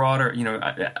a broader,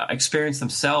 experience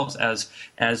themselves as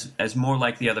more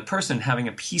like the other person, having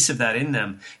a piece of that in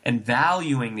them and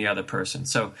valuing the other person.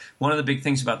 So one of the big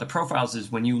things about the profiles is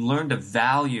when you learn to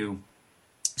value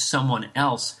someone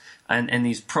else, and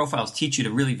these profiles teach you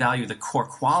to really value the core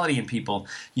quality in people,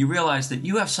 you realize that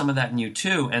you have some of that in you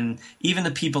too, and even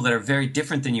the people that are very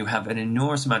different than you have an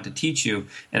enormous amount to teach you,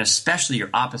 and especially your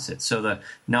opposites. So the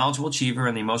knowledgeable achiever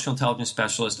and the emotional intelligence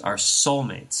specialist are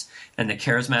soulmates, and the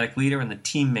charismatic leader and the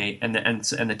teammate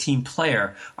and the team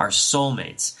player are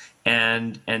soulmates,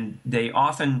 and they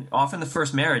often the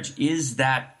first marriage is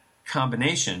that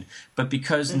combination, but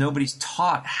because nobody's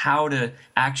taught how to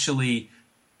actually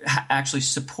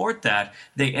support that,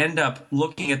 they end up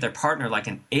looking at their partner like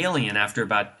an alien after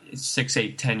about 6,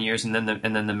 8, 10 years, and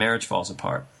then the marriage falls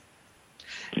apart.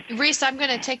 Reese, I'm going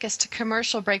to take us to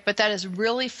commercial break, but that is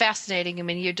really fascinating. I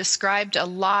mean, you described a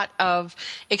lot of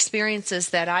experiences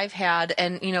that I've had,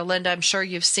 and Linda, I'm sure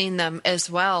you've seen them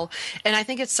as well. And I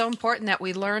think it's so important that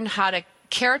we learn how to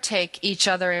caretake each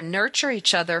other and nurture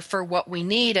each other for what we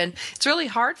need. And it's really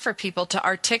hard for people to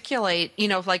articulate,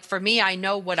 like for me, I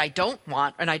know what I don't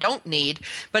want and I don't need,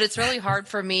 but it's really hard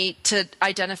for me to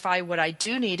identify what I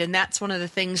do need. And that's one of the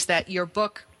things that your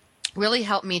book really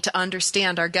helped me to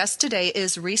understand. Our guest today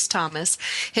is Reese Thomas.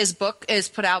 His book is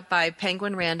put out by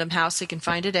Penguin Random House. You can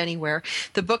find it anywhere.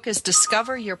 The book is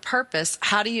Discover Your Purpose,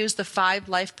 How to Use the 5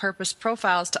 Life Purpose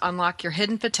Profiles to Unlock Your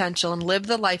Hidden Potential and Live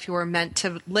the Life You Are Meant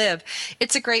to Live.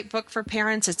 It's a great book for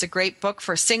parents. It's a great book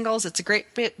for singles. It's a great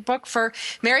book for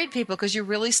married people because you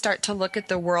really start to look at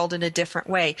the world in a different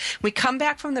way. We come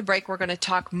back from the break. We're going to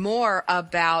talk more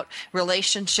about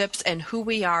relationships and who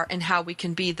we are and how we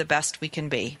can be the best we can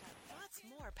be.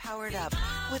 Powered Up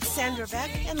with Sandra Beck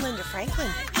and Linda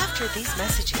Franklin after these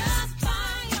messages.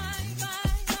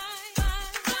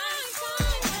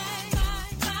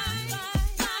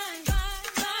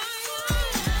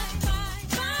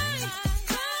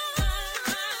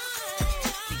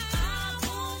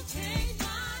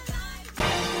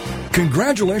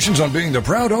 Congratulations on being the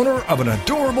proud owner of an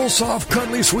adorable, soft,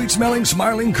 cuddly, sweet-smelling,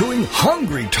 smiling, cooing,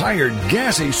 hungry, tired,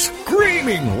 gassy,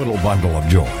 screaming little bundle of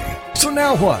joy. So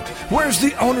now what? Where's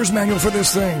the owner's manual for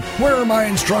this thing? Where are my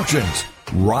instructions?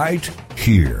 Right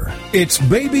here. It's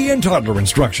Baby and Toddler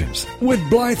Instructions with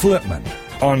Blythe Lipman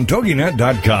on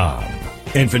TogiNet.com.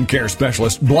 Infant care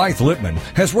specialist Blythe Lipman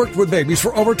has worked with babies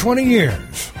for over 20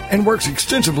 years and works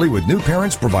extensively with new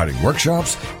parents, providing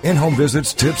workshops, in-home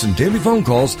visits, tips, and daily phone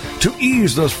calls to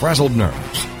ease those frazzled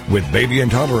nerves. With Baby and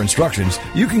Toddler Instructions,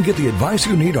 you can get the advice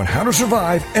you need on how to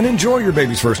survive and enjoy your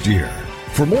baby's first year.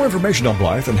 For more information on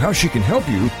Blythe and how she can help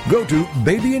you, go to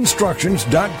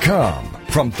babyinstructions.com.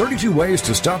 From 32 ways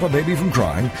to stop a baby from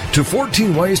crying to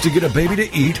 14 ways to get a baby to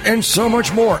eat and so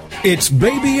much more. It's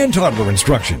Baby and Toddler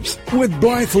Instructions with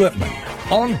Blythe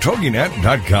Lipman on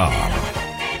TogiNet.com.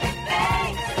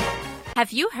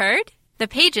 Have you heard? The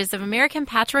pages of American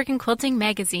Patchwork and Quilting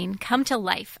magazine come to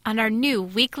life on our new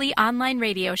weekly online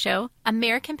radio show,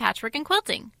 American Patchwork and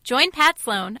Quilting. Join Pat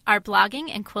Sloan, our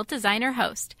blogging and quilt designer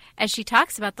host, as she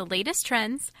talks about the latest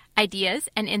trends, ideas,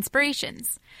 and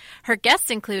inspirations. Her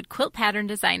guests include quilt pattern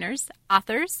designers,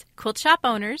 authors, quilt shop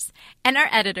owners, and our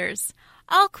editors,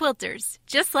 all quilters,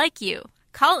 just like you.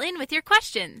 Call in with your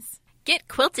questions. Get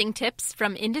quilting tips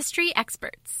from industry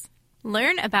experts.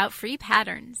 Learn about free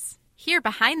patterns. Hear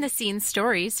behind-the-scenes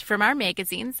stories from our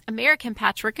magazines, American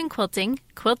Patchwork and Quilting,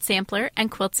 Quilt Sampler, and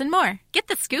Quilts and More. Get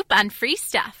the scoop on free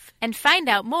stuff and find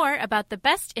out more about the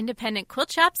best independent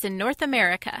quilt shops in North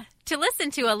America. To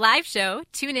listen to a live show,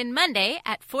 tune in Monday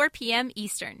at 4 p.m.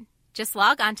 Eastern. Just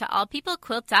log on to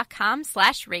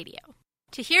allpeoplequilt.com/radio.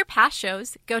 To hear past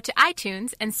shows, go to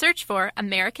iTunes and search for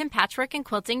American Patchwork and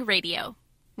Quilting Radio.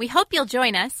 We hope you'll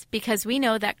join us because we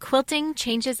know that quilting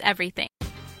changes everything.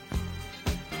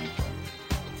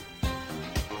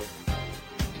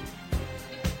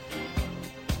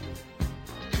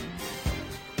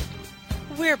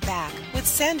 We're back with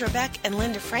Sandra Beck and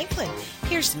Linda Franklin.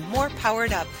 Here's more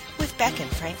Powered Up with Beck and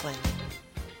Franklin.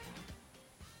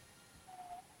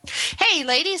 Hey,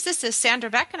 ladies, this is Sandra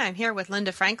Beck, and I'm here with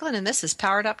Linda Franklin, and this is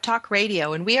Powered Up Talk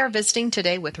Radio. And we are visiting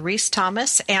today with Reese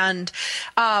Thomas. And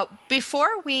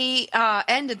before we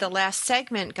ended the last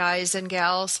segment, guys and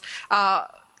gals,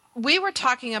 we were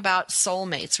talking about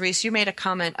soulmates. Reese, you made a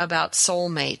comment about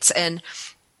soulmates, and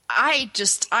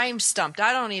I'm stumped.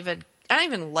 I don't even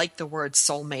like the word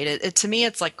soulmate. It to me,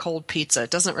 it's like cold pizza. It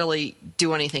doesn't really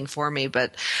do anything for me.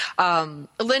 But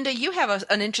Linda, you have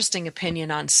an interesting opinion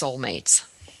on soulmates.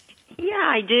 Yeah,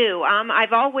 I do.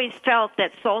 I've always felt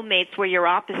that soulmates were your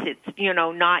opposites,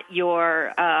 not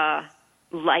your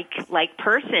like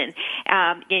person.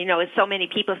 As so many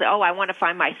people say, oh, I want to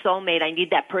find my soulmate. I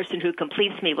need that person who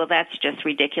completes me. Well, that's just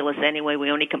ridiculous anyway.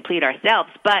 We only complete ourselves.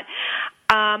 But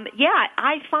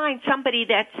I find somebody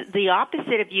that's the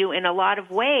opposite of you in a lot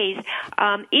of ways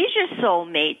is your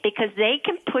soulmate, because they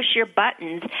can push your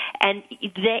buttons, and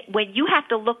when you have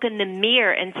to look in the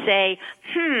mirror and say,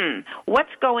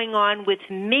 what's going on with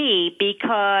me,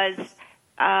 because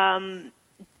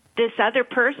this other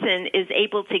person is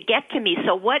able to get to me.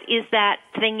 So what is that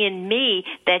thing in me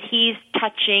that he's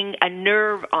touching a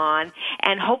nerve on?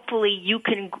 And hopefully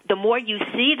the more you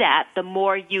see that, the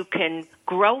more you can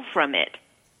grow from it.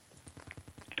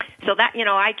 So that,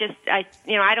 I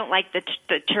don't like the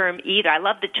term either. I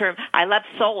love the term. I love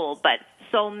soul, but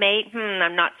soulmate,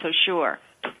 I'm not so sure.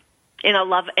 In a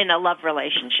love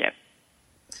relationship.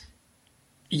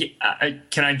 Yeah,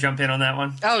 can I jump in on that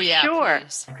one? Oh yeah, sure.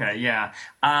 Please. Okay, yeah.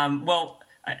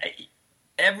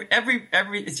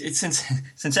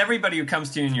 Since everybody who comes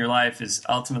to you in your life is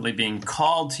ultimately being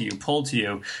called to you, pulled to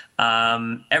you,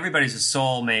 everybody's a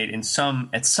soulmate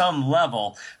at some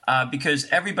level, because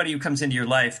everybody who comes into your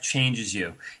life changes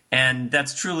you. And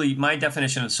that's truly my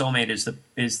definition of soulmate is the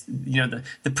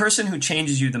person who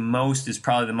changes you the most is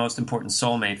probably the most important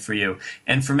soulmate for you.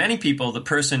 And for many people, the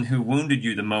person who wounded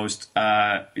you the most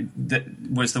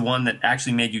was the one that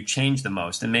actually made you change the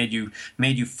most and made you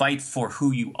fight for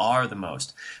who you are the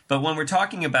most. But when we're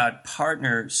talking about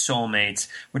partner soulmates,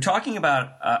 we're talking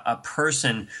about a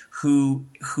person who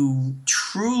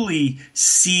truly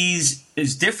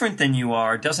is different than you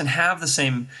are, doesn't have the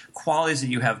same qualities that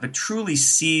you have, but truly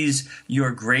sees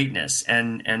your greatness.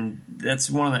 And that's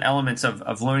one of the elements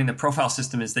of learning the profile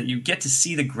system, is that you get to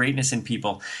see the greatness in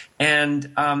people. And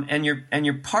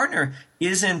your partner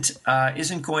isn't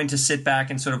going to sit back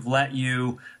and sort of let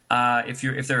you,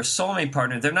 if they're a soulmate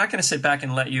partner, they're not going to sit back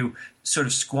and let you sort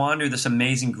of squander this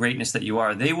amazing greatness that you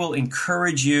are. They will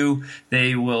encourage you.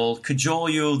 They will cajole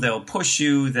you. They'll push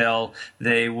you.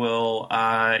 They will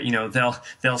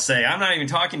they'll say, I'm not even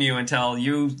talking to you until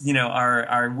you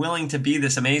are willing to be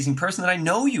this amazing person that I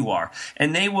know you are.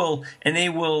 And they will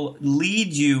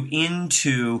lead you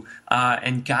into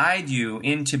and guide you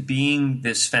into being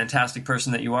this fantastic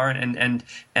person that you are. And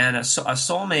a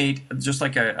soulmate, just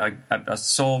like a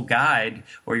soul guide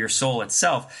or your soul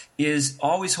itself,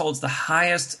 always holds the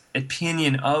highest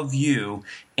opinion of you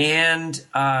and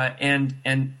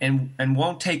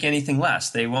won't take anything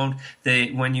less.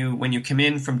 When you come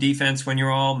in from defense, when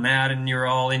you're all mad and you're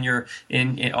all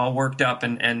all worked up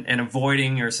and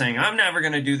avoiding or saying, I'm never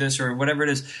going to do this or whatever it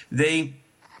is,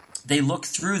 they look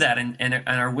through that and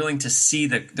are willing to see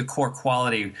the core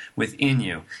quality within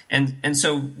you. And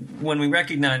so when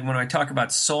I talk about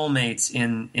soulmates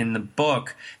in the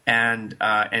book and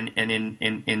in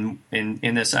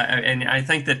this, and I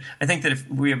think that if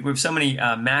we have so many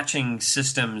matching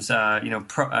systems,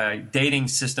 dating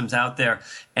systems out there,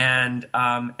 and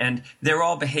they're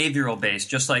all behavioral based,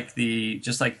 just like the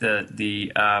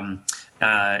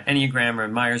Enneagram or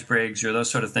Myers-Briggs or those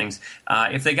sort of things.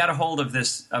 If they got a hold of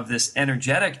this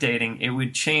energetic dating, it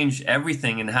would change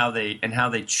everything in how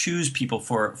they choose people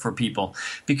for people,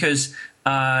 because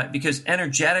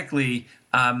energetically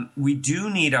we do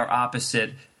need our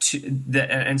opposite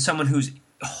and someone who's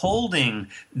holding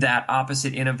that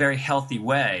opposite in a very healthy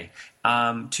way.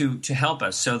 to help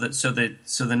us. So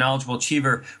the knowledgeable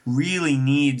achiever really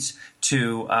needs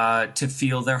to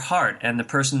feel their heart, and the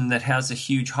person that has a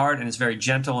huge heart and is very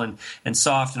gentle and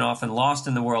soft and often lost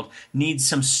in the world needs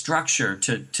some structure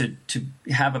to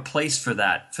have a place for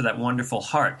that wonderful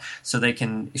heart, so they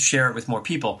can share it with more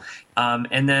people.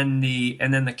 And then the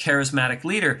charismatic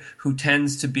leader, who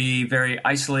tends to be very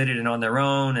isolated and on their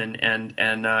own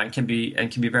and can be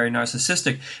very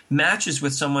narcissistic, matches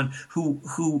with someone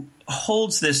who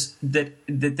holds this that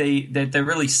they're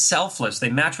really selfless. They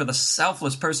match with a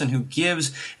selfless person who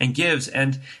gives and gives,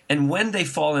 and when they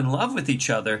fall in love with each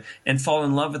other and fall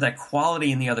in love with that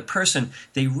quality in the other person,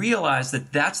 they realize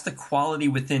that that's the quality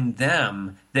within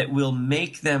them that will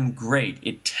make them great.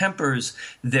 It tempers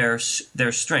their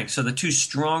strength. So the two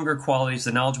stronger qualities,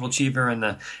 the knowledgeable achiever and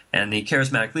the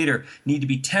charismatic leader, need to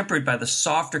be tempered by the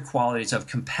softer qualities of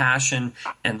compassion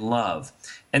and love.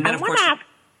 And then, of course,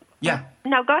 yeah.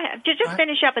 No, go ahead. Just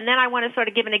finish up, and then I want to sort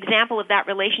of give an example of that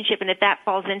relationship and if that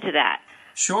falls into that.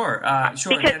 Sure.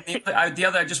 Because I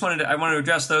wanted to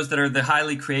address those that are the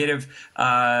highly creative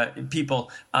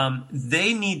people.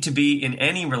 They need to be in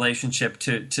any relationship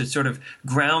to sort of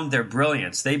ground their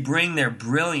brilliance. They bring their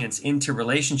brilliance into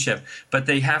relationship, but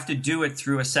they have to do it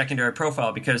through a secondary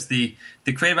profile, because the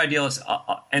creative idealist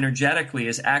energetically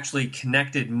is actually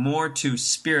connected more to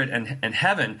spirit and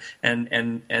heaven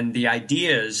and the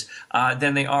ideas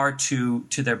than they are to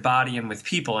their body and with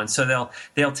people, and so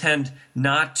they'll tend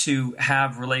not to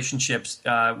have relationships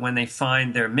when they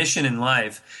find their mission in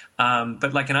life.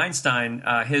 But like in Einstein,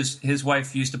 his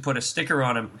wife used to put a sticker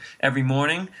on him every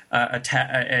morning,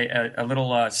 a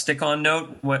little stick-on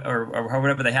note, or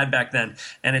whatever they had back then,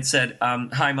 and it said,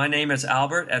 "Hi, my name is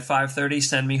Albert. At 5:30,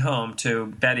 send me home," to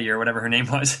Betty or whatever her name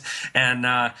was, and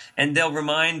they'll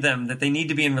remind them that they need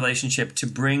to be in relationship to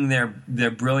bring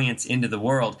their brilliance into the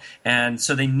world, and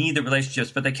so they need the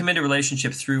relationships, but they come into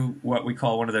relationship through what we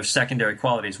call one of their secondary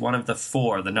qualities, one of the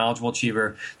four: the knowledgeable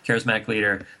achiever, the charismatic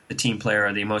leader, the team player,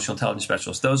 or the emotional intelligence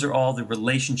specialist. Those are all the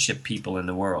relationship people in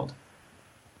the world.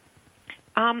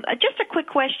 Just a quick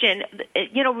question.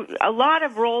 A lot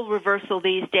of role reversal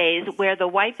these days where the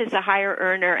wife is a higher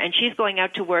earner and she's going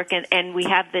out to work, and we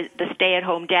have the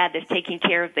stay-at-home dad that's taking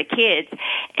care of the kids.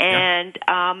 And,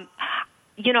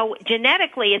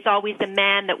 genetically, it's always the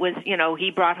man that was,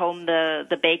 he brought home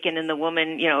the bacon and the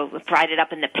woman, fried it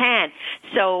up in the pan.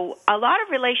 So a lot of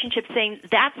relationships saying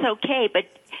that's okay, but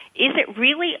is it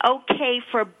really okay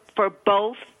for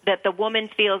both, that the woman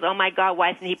feels, oh my God, why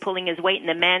isn't he pulling his weight, and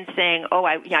the man saying, oh,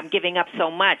 I'm giving up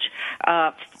so much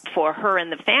for her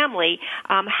and the family?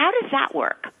 How does that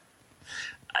work?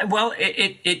 Well,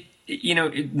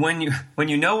 when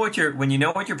you know what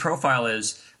your profile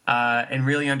is, and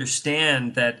really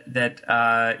understand that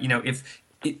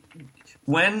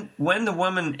when the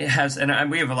woman has,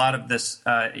 and we have a lot of this,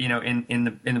 in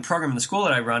the program in the school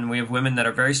that I run, we have women that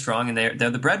are very strong, and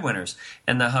they're the breadwinners,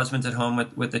 and the husband's at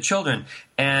home with the children,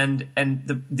 and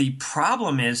the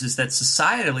problem is that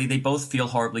societally they both feel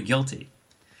horribly guilty,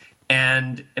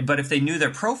 but if they knew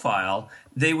their profile,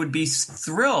 they would be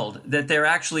thrilled that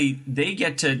they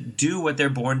get to do what they're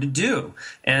born to do.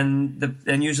 And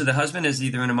usually the husband is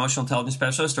either an emotional intelligence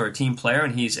specialist or a team player,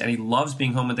 and he loves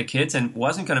being home with the kids and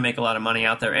wasn't going to make a lot of money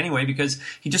out there anyway, because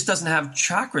he just doesn't have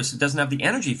chakras, doesn't have the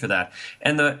energy for that.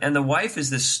 And the wife is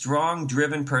this strong,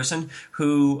 driven person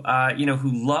who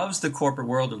loves the corporate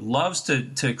world, who loves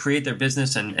to create their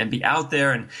business and be out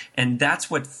there, and that's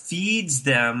what feeds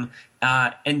them.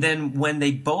 And then when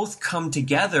they both come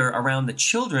together around the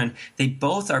children, they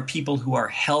both are people who are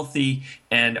healthy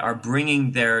and are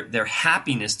bringing their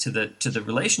happiness to the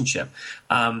relationship.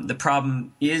 The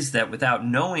problem is that without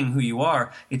knowing who you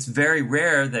are, it's very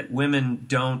rare that women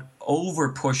don't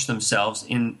over push themselves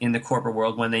in the corporate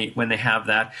world when they have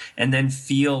that, and then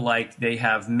feel like they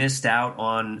have missed out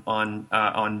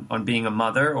on being a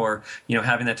mother, or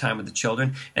having that time with the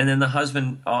children. And then the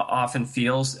husband often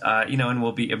feels and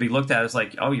will be looked at as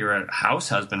like, oh, you're a house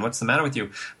husband, what's the matter with you?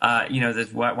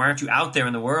 Why aren't you out there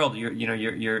in the world?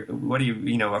 You're what are you,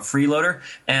 a freeloader?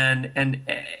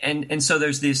 And so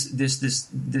there's this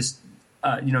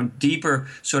deeper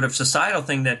sort of societal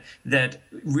thing that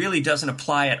really doesn't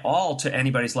apply at all to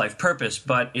anybody's life purpose,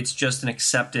 but it's just an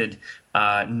accepted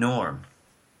norm.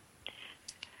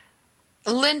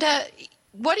 Linda,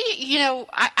 what do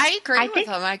I agree with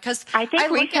him, because I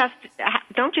think Reese has to,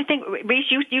 don't you think, Reese,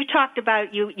 you talked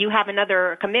about you have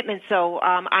another commitment, so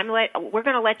we're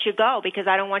going to let you go because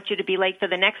I don't want you to be late for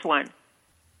the next one.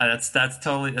 That's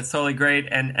totally great,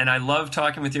 and I love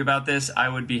talking with you about this. I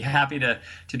would be happy to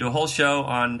do a whole show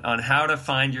on how to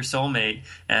find your soulmate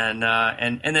and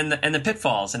then the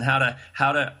pitfalls and how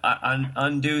to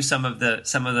undo some of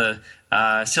the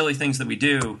silly things that we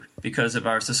do because of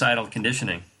our societal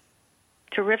conditioning.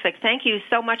 Terrific. Thank you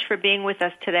so much for being with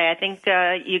us today. I think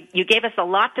you gave us a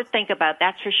lot to think about.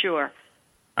 That's for sure.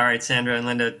 All right, Sandra and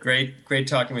Linda, great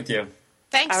talking with you.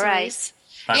 Thanks, All right. Reese.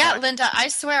 Bye-bye. Yeah, Linda, I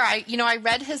swear, I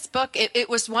read his book. It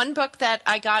was one book that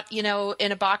I got, in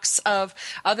a box of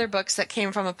other books that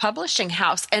came from a publishing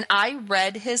house. And I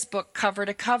read his book cover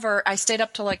to cover. I stayed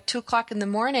up till like 2:00 in the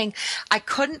morning. I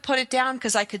couldn't put it down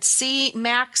because I could see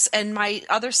Max and my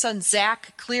other son,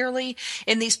 Zach, clearly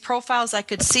in these profiles. I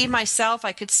could see myself.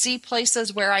 I could see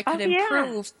places where I could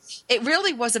improve. It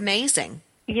really was amazing.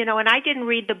 And I didn't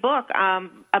read the book,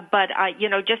 but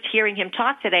just hearing him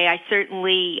talk today, I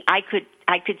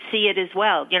could see it as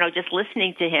well. Just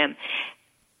listening to him.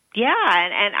 Yeah,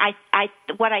 and I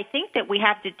what I think that we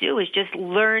have to do is just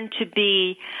learn to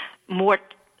be more.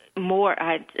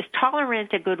 Is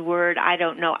tolerant a good word? I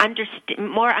don't know.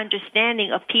 More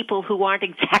understanding of people who aren't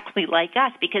exactly like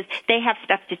us, because they have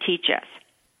stuff to teach us.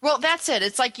 Well, that's it.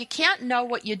 It's like you can't know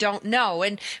what you don't know,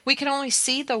 and we can only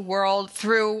see the world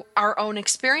through our own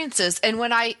experiences. And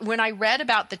when I read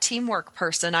about the teamwork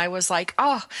person, I was like,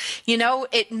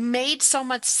 it made so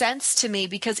much sense to me,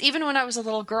 because even when I was a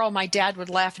little girl, my dad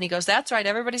would laugh and he goes, "That's right,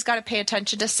 everybody's got to pay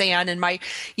attention to Sam." And my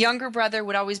younger brother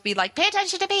would always be like, "Pay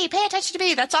attention to me, pay attention to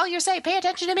me. That's all you say, pay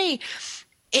attention to me."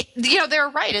 They're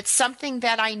right. It's something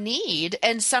that I need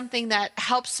and something that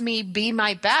helps me be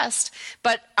my best.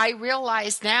 But I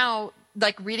realize now,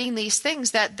 like reading these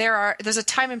things, that there's a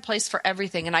time and place for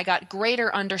everything. And I got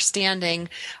greater understanding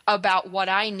about what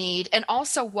I need and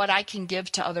also what I can give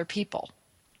to other people.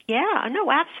 Yeah, no,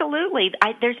 absolutely.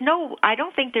 I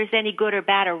don't think there's any good or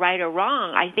bad or right or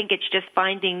wrong. I think it's just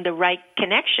finding the right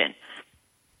connection.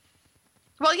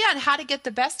 Well, yeah, and how to get the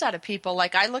best out of people.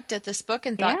 Like, I looked at this book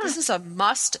and thought, This is a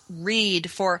must read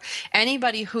for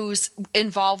anybody who's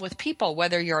involved with people,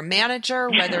 whether you're a manager,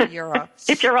 whether you're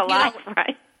if you're alive,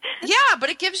 right? Yeah,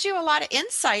 but it gives you a lot of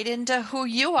insight into who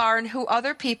you are and who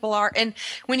other people are. And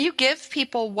when you give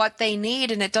people what they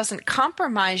need and it doesn't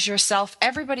compromise yourself,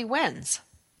 everybody wins.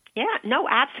 Yeah, no,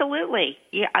 absolutely.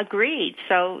 Yeah, agreed.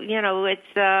 So,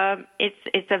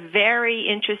 it's a very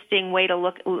interesting way to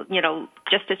look,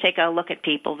 just to take a look at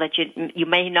people that you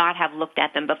may not have looked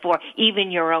at them before,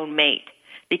 even your own mate,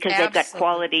 because they've got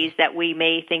qualities that we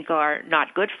may think are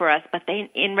not good for us, but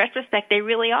in retrospect, they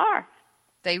really are.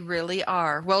 They really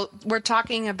are. Well, we're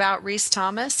talking about Reese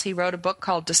Thomas. He wrote a book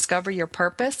called Discover Your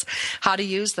Purpose, How to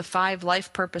Use the 5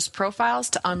 Life Purpose Profiles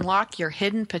to Unlock Your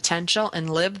Hidden Potential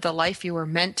and Live the Life You Were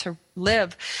Meant to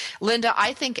Live. Linda,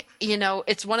 I think,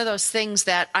 it's one of those things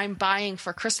that I'm buying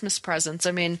for Christmas presents.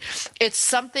 I mean, it's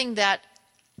something that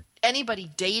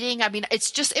anybody dating,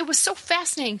 it was so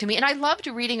fascinating to me. And I loved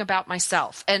reading about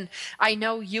myself. And I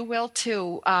know you will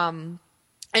too.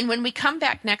 And when we come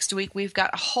back next week, we've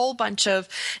got a whole bunch of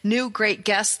new great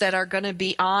guests that are going to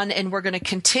be on, and we're going to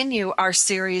continue our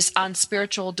series on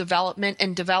spiritual development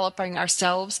and developing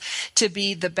ourselves to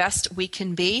be the best we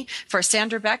can be. For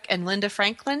Sandra Beck and Linda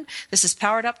Franklin, this is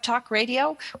Powered Up Talk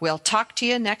Radio. We'll talk to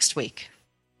you next week.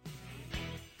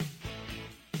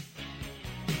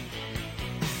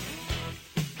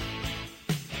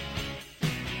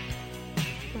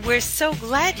 We're so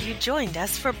glad you joined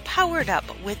us for Powered Up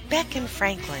with Beck and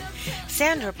Franklin.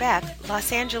 Sandra Beck,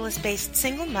 Los Angeles-based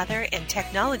single mother and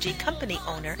technology company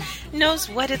owner, knows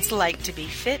what it's like to be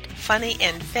fit, funny,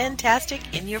 and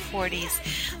fantastic in your 40s.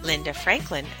 Linda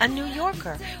Franklin, a New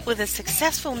Yorker with a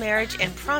successful marriage and promise